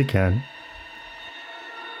rings again.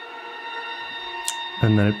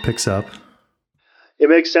 And then it picks up. It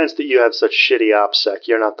makes sense that you have such shitty OPSEC.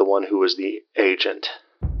 You're not the one who was the agent.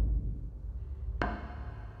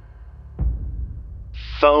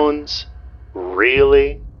 Phones?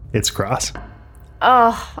 Really? It's Cross.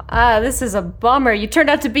 Oh, this is a bummer. You turned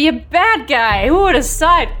out to be a bad guy. Who would have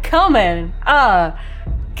saw it coming?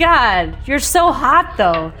 God, you're so hot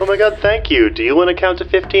though. Oh my god, thank you. Do you want to count to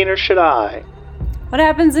 15 or should I? What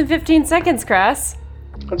happens in 15 seconds, Cross?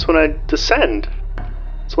 That's when I descend.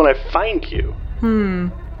 That's when I find you.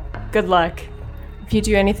 Good luck. If you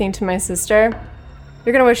do anything to my sister,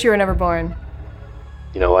 you're gonna wish you were never born.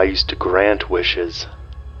 You know, I used to grant wishes.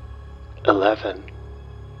 11.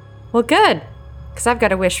 Well, good. Because I've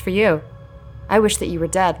got a wish for you. I wish that you were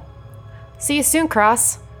dead. See you soon,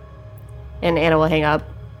 Cross. And Anna will hang up.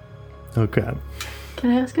 Okay.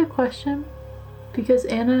 Can I ask a question? Because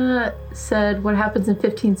Anna said what happens in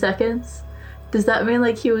 15 seconds. Does that mean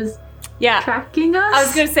like he was tracking us? I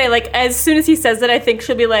was going to say, like, as soon as he says that, I think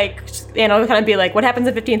she'll be like, Anna will kind of be like, what happens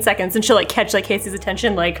in 15 seconds? And she'll like catch like Casey's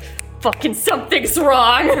attention, like, fucking something's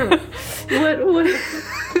wrong. What?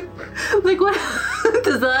 Like what?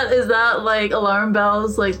 Is that like alarm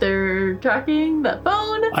bells? Like they're tracking that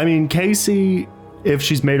phone? I mean, Casey, if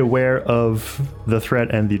she's made aware of the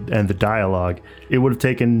threat and the dialogue, it would have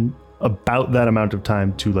taken about that amount of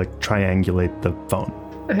time to like triangulate the phone.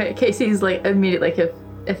 Okay, Casey's like immediate. Like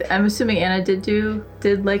if I'm assuming Anna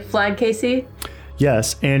did like flag Casey.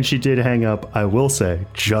 Yes, and she did hang up, I will say,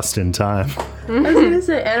 just in time. I was gonna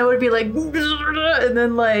say Anna would be like, and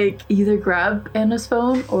then like either grab Anna's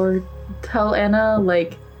phone or tell Anna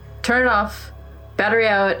like turn it off, battery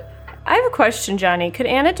out. I have a question, Johnny. Could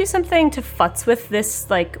Anna do something to futz with this,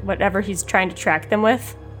 like whatever he's trying to track them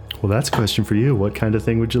with? Well, that's a question for you. What kind of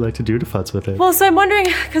thing would you like to do to futz with it? Well, so I'm wondering,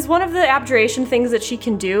 because one of the abjuration things that she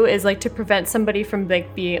can do is like to prevent somebody from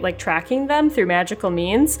like being like tracking them through magical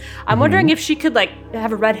means. I'm wondering if she could like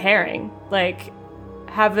have a red herring, like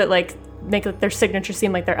have it like make like, their signature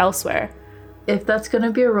seem like they're elsewhere. If that's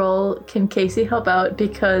gonna be a role, can Casey help out?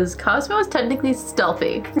 Because Cosmo is technically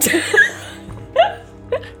stealthy.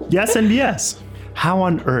 Yes and yes. How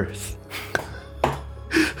on earth?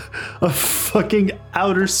 A fucking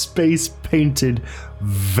outer space painted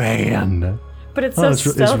van. But it's so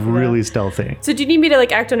stealthy. It's really stealthy. So do you need me to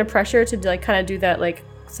like act under pressure to like kind of do that like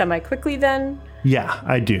semi-quickly then? Yeah,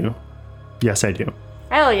 I do. Yes, I do.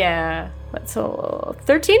 Hell yeah. So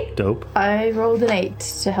 13? Dope. I rolled an 8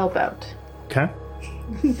 to help out. Okay.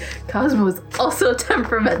 Cosmo is also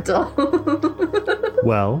temperamental.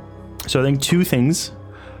 Well, so I think two things.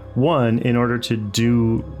 One, in order to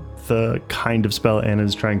do the kind of spell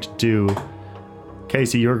Anna's trying to do,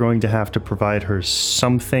 Casey, you're going to have to provide her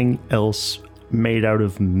something else made out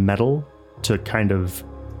of metal to kind of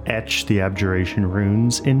etch the abjuration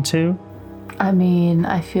runes into. I mean,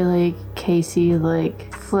 I feel like Casey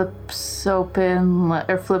like flips open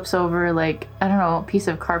or flips over like, I don't know, a piece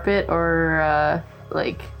of carpet or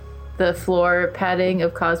like the floor padding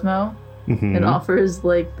of Cosmo and offers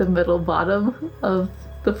like the middle bottom of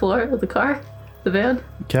the floor of the car, the van.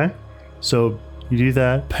 Okay. So you do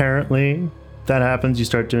that. Apparently that happens. You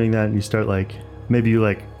start doing that and you start like, maybe you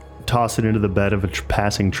like toss it into the bed of a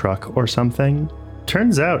passing truck or something.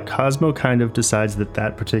 Turns out Cosmo kind of decides that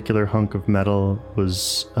that particular hunk of metal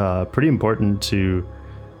was pretty important to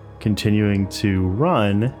continuing to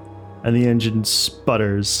run, and the engine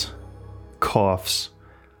sputters, coughs,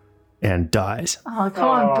 and dies. Oh, come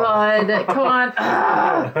on, bud. Come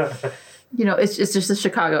on. You know, it's just the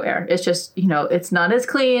Chicago air. It's just, you know, it's not as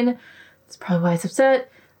clean. It's probably why it's upset.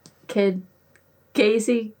 Kid,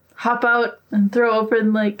 Casey, hop out and throw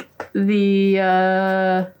open, like,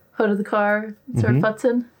 the hood of the car and start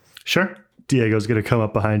futzing. Sure. Diego's going to come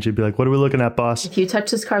up behind you and be like, what are we looking at, boss? If you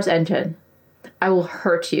touch this car's engine, I will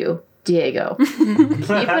hurt you, Diego. Keep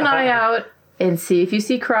an eye out and see if you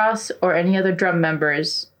see Cross or any other drum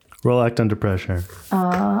members. Roll act under pressure.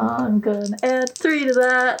 I'm gonna add 3 to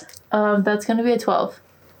that. That's gonna be a 12.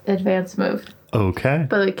 Advanced move. Okay.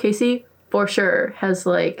 But like Casey, for sure, has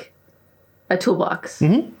like a toolbox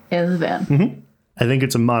in the van. I think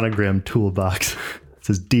it's a monogram toolbox. It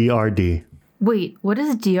says DRD. Wait, what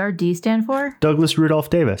does DRD stand for? Douglas Rudolph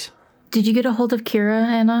Davis. Did you get a hold of Kira,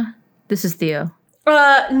 Anna? This is Theo.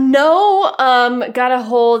 No, got a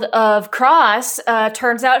hold of Cross.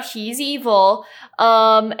 Turns out he's evil.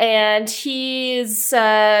 And he's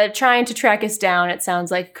trying to track us down, it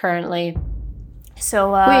sounds like, currently.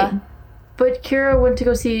 So, Wait, but Kira went to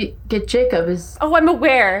go get Jacob. Oh, I'm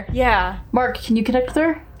aware, yeah. Mark, can you connect with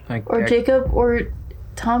her? Or Jacob, or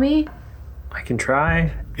Tommy? I can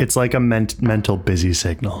try. It's like a mental busy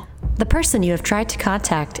signal. The person you have tried to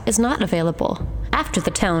contact is not available. After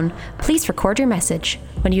the tone, please record your message.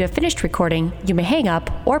 When you have finished recording, you may hang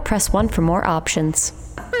up or press 1 for more options.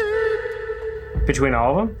 Between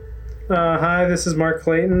all of them? Hi, this is Mark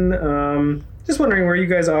Clayton. Just wondering where you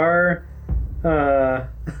guys are.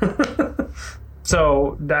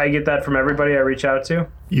 So, I get that from everybody I reach out to?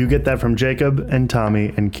 You get that from Jacob and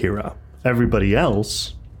Tommy and Kira. Everybody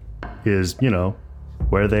else is,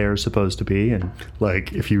 where they are supposed to be. And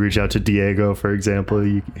like, if you reach out to Diego, for example,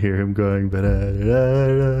 you hear him going,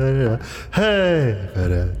 hey, hey.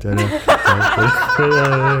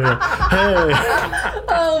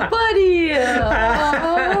 Oh, buddy.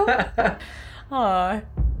 Aw,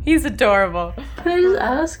 he's adorable. Can I just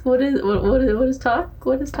ask, what is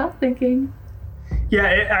Talk thinking?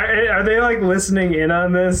 Yeah, are they like listening in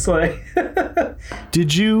on this? Like,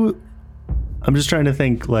 I'm just trying to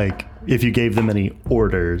think, like, if you gave them any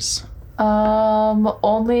orders.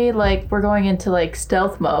 Only like we're going into like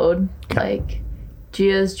stealth mode. Okay. Like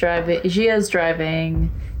Gia's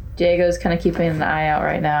driving. Diego's kind of keeping an eye out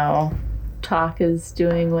right now. Talk is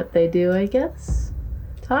doing what they do, I guess.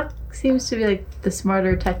 Talk seems to be like the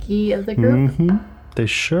smarter techie of the group. They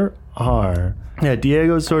sure are. Yeah,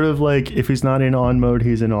 Diego's sort of like, if he's not in on mode,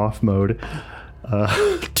 he's in off mode.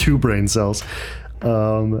 2 brain cells.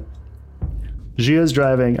 Gia's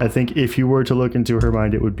driving. I think if you were to look into her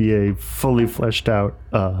mind, it would be a fully fleshed out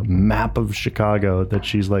map of Chicago that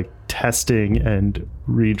she's like testing and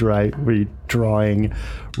redrawing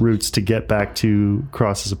routes to get back to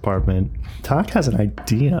Cross's apartment. Talk has an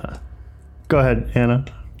idea. Go ahead, Anna.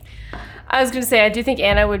 I was going to say, I do think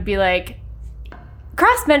Anna would be like,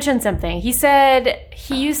 Cross mentioned something. He said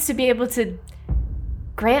he used to be able to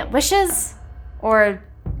grant wishes or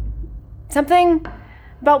something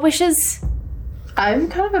about wishes. I'm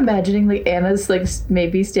kind of imagining like Anna's like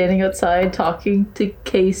maybe standing outside talking to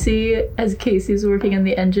Casey as Casey's working in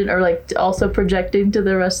the engine, or like also projecting to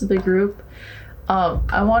the rest of the group.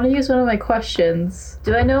 I want to use one of my questions.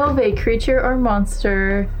 Do I know of a creature or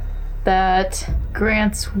monster that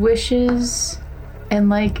grants wishes and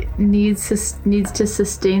like needs to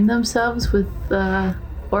sustain themselves with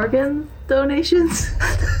organ donations?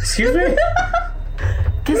 Excuse me?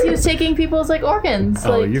 Because he was taking people's like organs.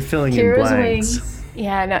 Oh, like, you're filling Kira's in blanks. Wings.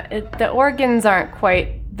 Yeah, no, the organs aren't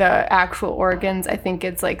quite the actual organs. I think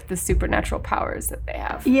it's like the supernatural powers that they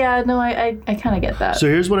have. Yeah, no, I kind of get that. So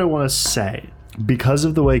here's what I want to say. Because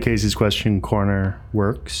of the way Casey's question corner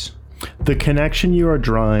works, the connection you are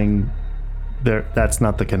drawing there, that's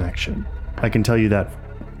not the connection. I can tell you that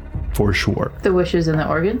for sure. The wishes and the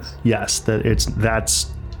organs? Yes,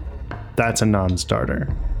 that's a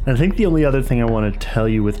non-starter. And I think the only other thing I want to tell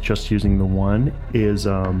you with just using the one is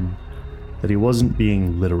that he wasn't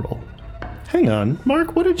being literal. Hang on,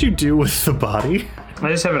 Mark, what did you do with the body? I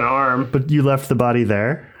just have an arm. But you left the body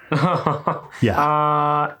there?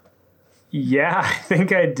 Yeah. Yeah, I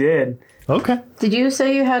think I did. Okay. Did you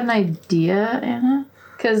say you had an idea, Anna?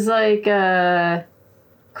 Because, like,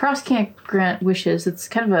 Cross can't grant wishes. It's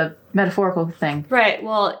kind of a metaphorical thing. Right,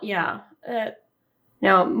 well, yeah.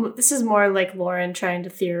 Now, this is more like Lauren trying to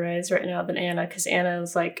theorize right now than Anna, because Anna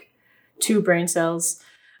is like 2 brain cells.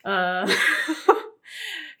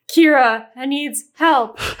 Kira needs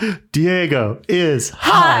help. Diego is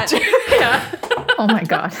hot. Yeah. Oh my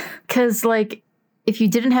god. Because, like, if you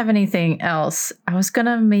didn't have anything else, I was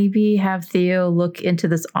gonna maybe have Theo look into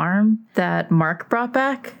this arm that Mark brought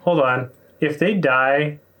back. Hold on. If they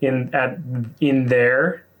die in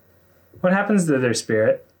there, what happens to their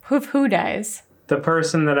spirit? Who dies? The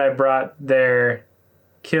person that I brought there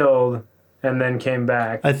killed and then came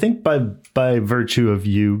back. I think by virtue of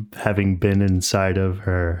you having been inside of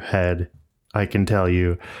her head, I can tell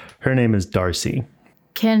you her name is Darcy.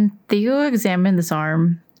 Can Theo examine this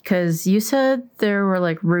arm? Because you said there were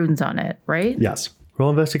like runes on it, right? Yes. Roll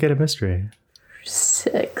investigative mystery.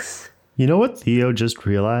 6. You know what Theo just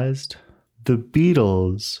realized? The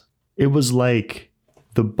Beatles. It was like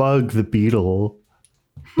the bug, the beetle,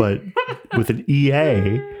 but with an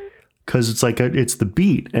EA, because it's like it's the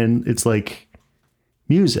beat and it's like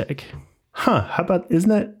music. Huh? How about? Isn't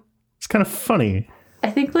that? It's kind of funny. I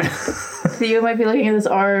think like Theo might be looking at his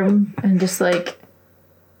arm and just like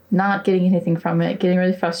not getting anything from it, getting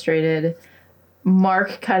really frustrated.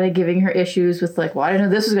 Mark kind of giving her issues with like, well, I didn't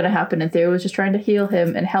know this was going to happen. And Theo was just trying to heal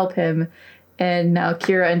him and help him. And now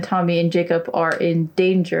Kira and Tommy and Jacob are in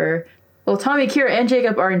danger. Well, Tommy, Kira, and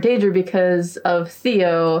Jacob are in danger because of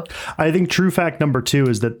Theo. I think true fact number 2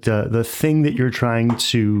 is that the thing that you're trying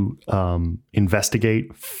to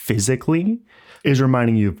investigate physically is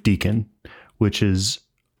reminding you of Deacon, which is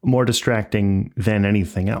more distracting than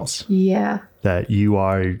anything else. Yeah. That you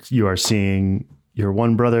are seeing your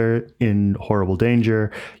one brother in horrible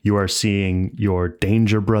danger. You are seeing your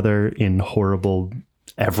danger brother in horrible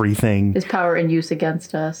everything. His power in use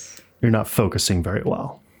against us. You're not focusing very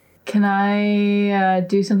well. Can I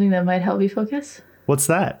do something that might help you focus? What's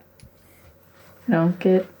that? You know,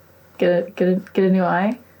 get a new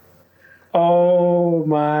eye. Oh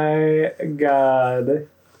my God.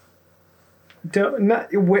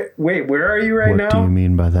 Wait, where are you right now? What do you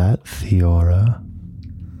mean by that, Theora?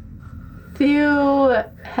 Theo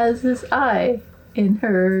has this eye in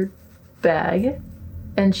her bag,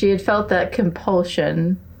 and she had felt that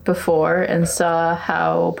compulsion before and saw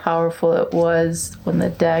how powerful it was when the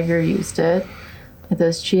dagger used it.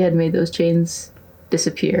 And she had made those chains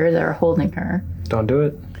disappear that were holding her. Don't do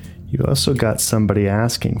it. You also got somebody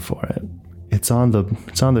asking for it. It's on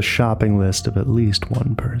the shopping list of at least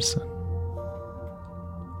one person.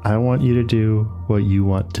 I want you to do what you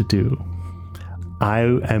want to do. I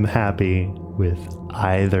am happy with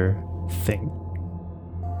either thing.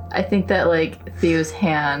 I think that like Theo's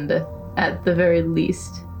hand at the very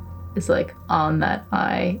least is like on that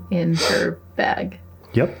eye in her bag.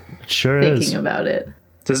 Yep, it sure is. Thinking about it.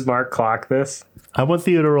 Does Mark clock this? I want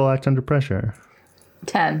Theo to roll act under pressure.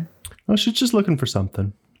 10. Oh, she's just looking for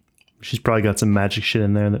something. She's probably got some magic shit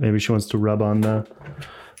in there that maybe she wants to rub on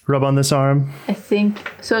this arm. I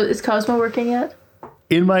think so. Is Cosmo working yet?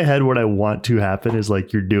 In my head, what I want to happen is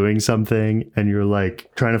like you're doing something and you're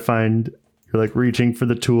like trying to find, you're like reaching for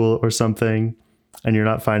the tool or something and you're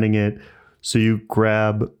not finding it. So you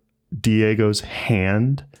grab Diego's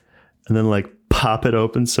hand and then like pop it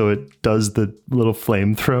open so it does the little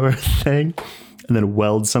flamethrower thing and then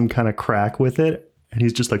weld some kind of crack with it. And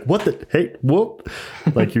he's just like, what the? Hey, whoop.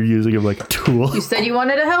 Like you're using him like a tool. You said you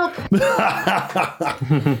wanted to help.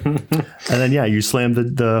 And then, yeah, you slam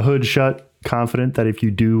the hood shut, confident that if you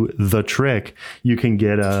do the trick, you can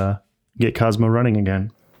get Cosmo running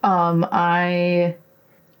again. I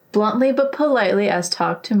bluntly but politely asked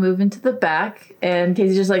Talk to move into the back. And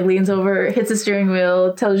Casey just like leans over, hits the steering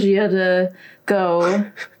wheel, tells Gia to go.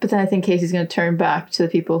 But then I think Casey's going to turn back to the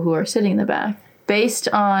people who are sitting in the back. Based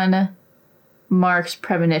on Mark's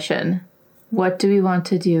premonition, what do we want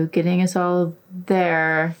to do? Getting us all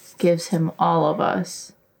there gives him all of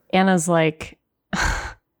us. Anna's like,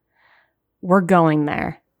 we're going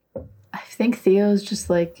there. I think Theo's just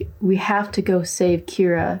like, we have to go save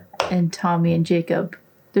Kira and Tommy and Jacob.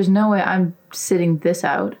 There's no way I'm sitting this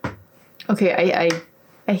out. Okay,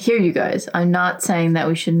 I hear you guys. I'm not saying that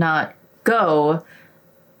we should not go.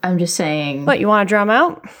 I'm just saying... What, you want to drum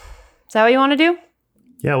out? Is that what you want to do?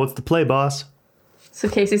 Yeah, what's the play, boss? So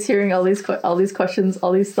Casey's hearing all these questions,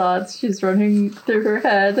 all these thoughts. She's running through her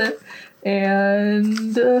head.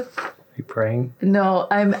 And... Are you praying? No,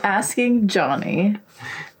 I'm asking Johnny,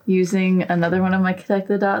 using another one of my Connect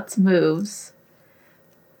the Dots moves,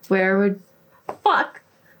 what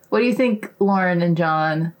do you think, Lauren and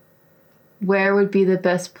John, where would be the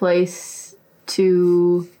best place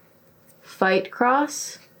to fight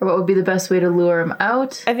Cross? Or what would be the best way to lure him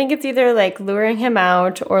out? I think it's either like luring him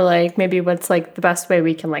out or like maybe what's like the best way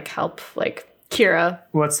we can like help like Kira.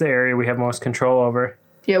 What's the area we have most control over?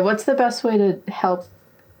 Yeah, what's the best way to help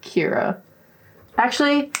Kira?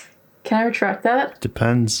 Actually, can I retract that?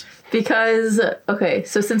 Depends. Because, okay,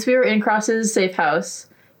 so since we were in Cross's safe house,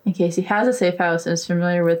 in case he has a safe house and is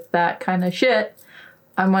familiar with that kind of shit,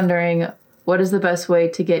 I'm wondering what is the best way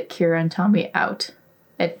to get Kira and Tommy out?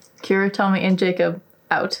 Kira, Tommy, and Jacob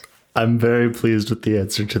out. I'm very pleased with the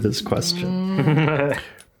answer to this question.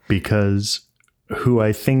 Because who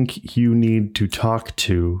I think you need to talk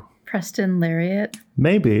to... Preston Lariat?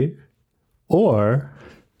 Maybe. Or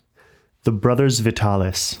the Brothers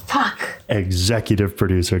Vitalis. Fuck! Executive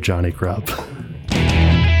producer Johnny Grubb.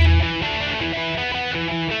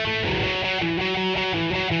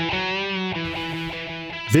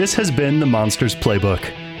 This has been the Monsters Playbook.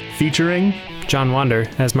 featuring John Wander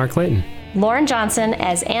as Mark Clayton. Lauren Johnson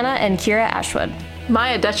as Anna and Kira Ashwood.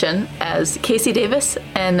 Maya Detchen as Casey Davis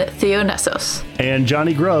and Theo Nessos. and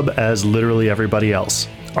Johnny Grubb as literally everybody else.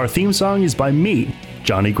 Our theme song is by me,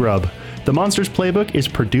 Johnny Grubb. The Monsters Playbook is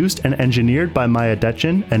produced and engineered by Maya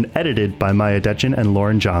Detchen and edited by Maya Detchen and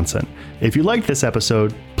Lauren Johnson. If you liked this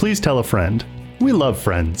episode, please tell a friend. We love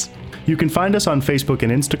friends. You can find us on Facebook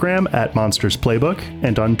and Instagram at Monsters Playbook,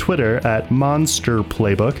 and on Twitter at Monster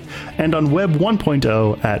Playbook, and on Web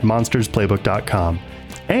 1.0 at monstersplaybook.com.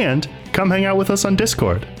 And come hang out with us on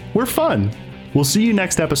Discord. We're fun. We'll see you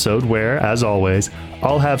next episode where, as always,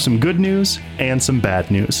 I'll have some good news and some bad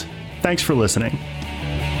news. Thanks for listening.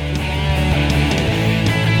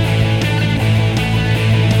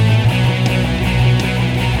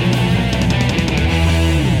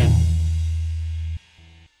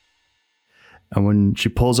 And when she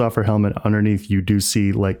pulls off her helmet, underneath you do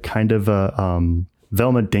see like kind of a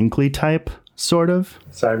Velma Dinkley type, sort of.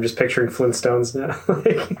 Sorry, I'm just picturing Flintstones now.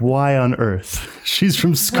 Why on earth? She's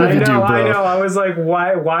from Scooby-Doo, bro. I know. I was like,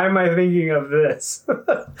 why am I thinking of this?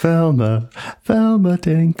 Velma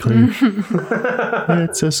Dinkley.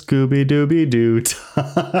 It's a Scooby-Dooby-Doo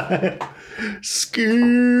time.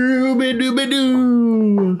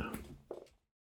 Scooby-Dooby-Doo.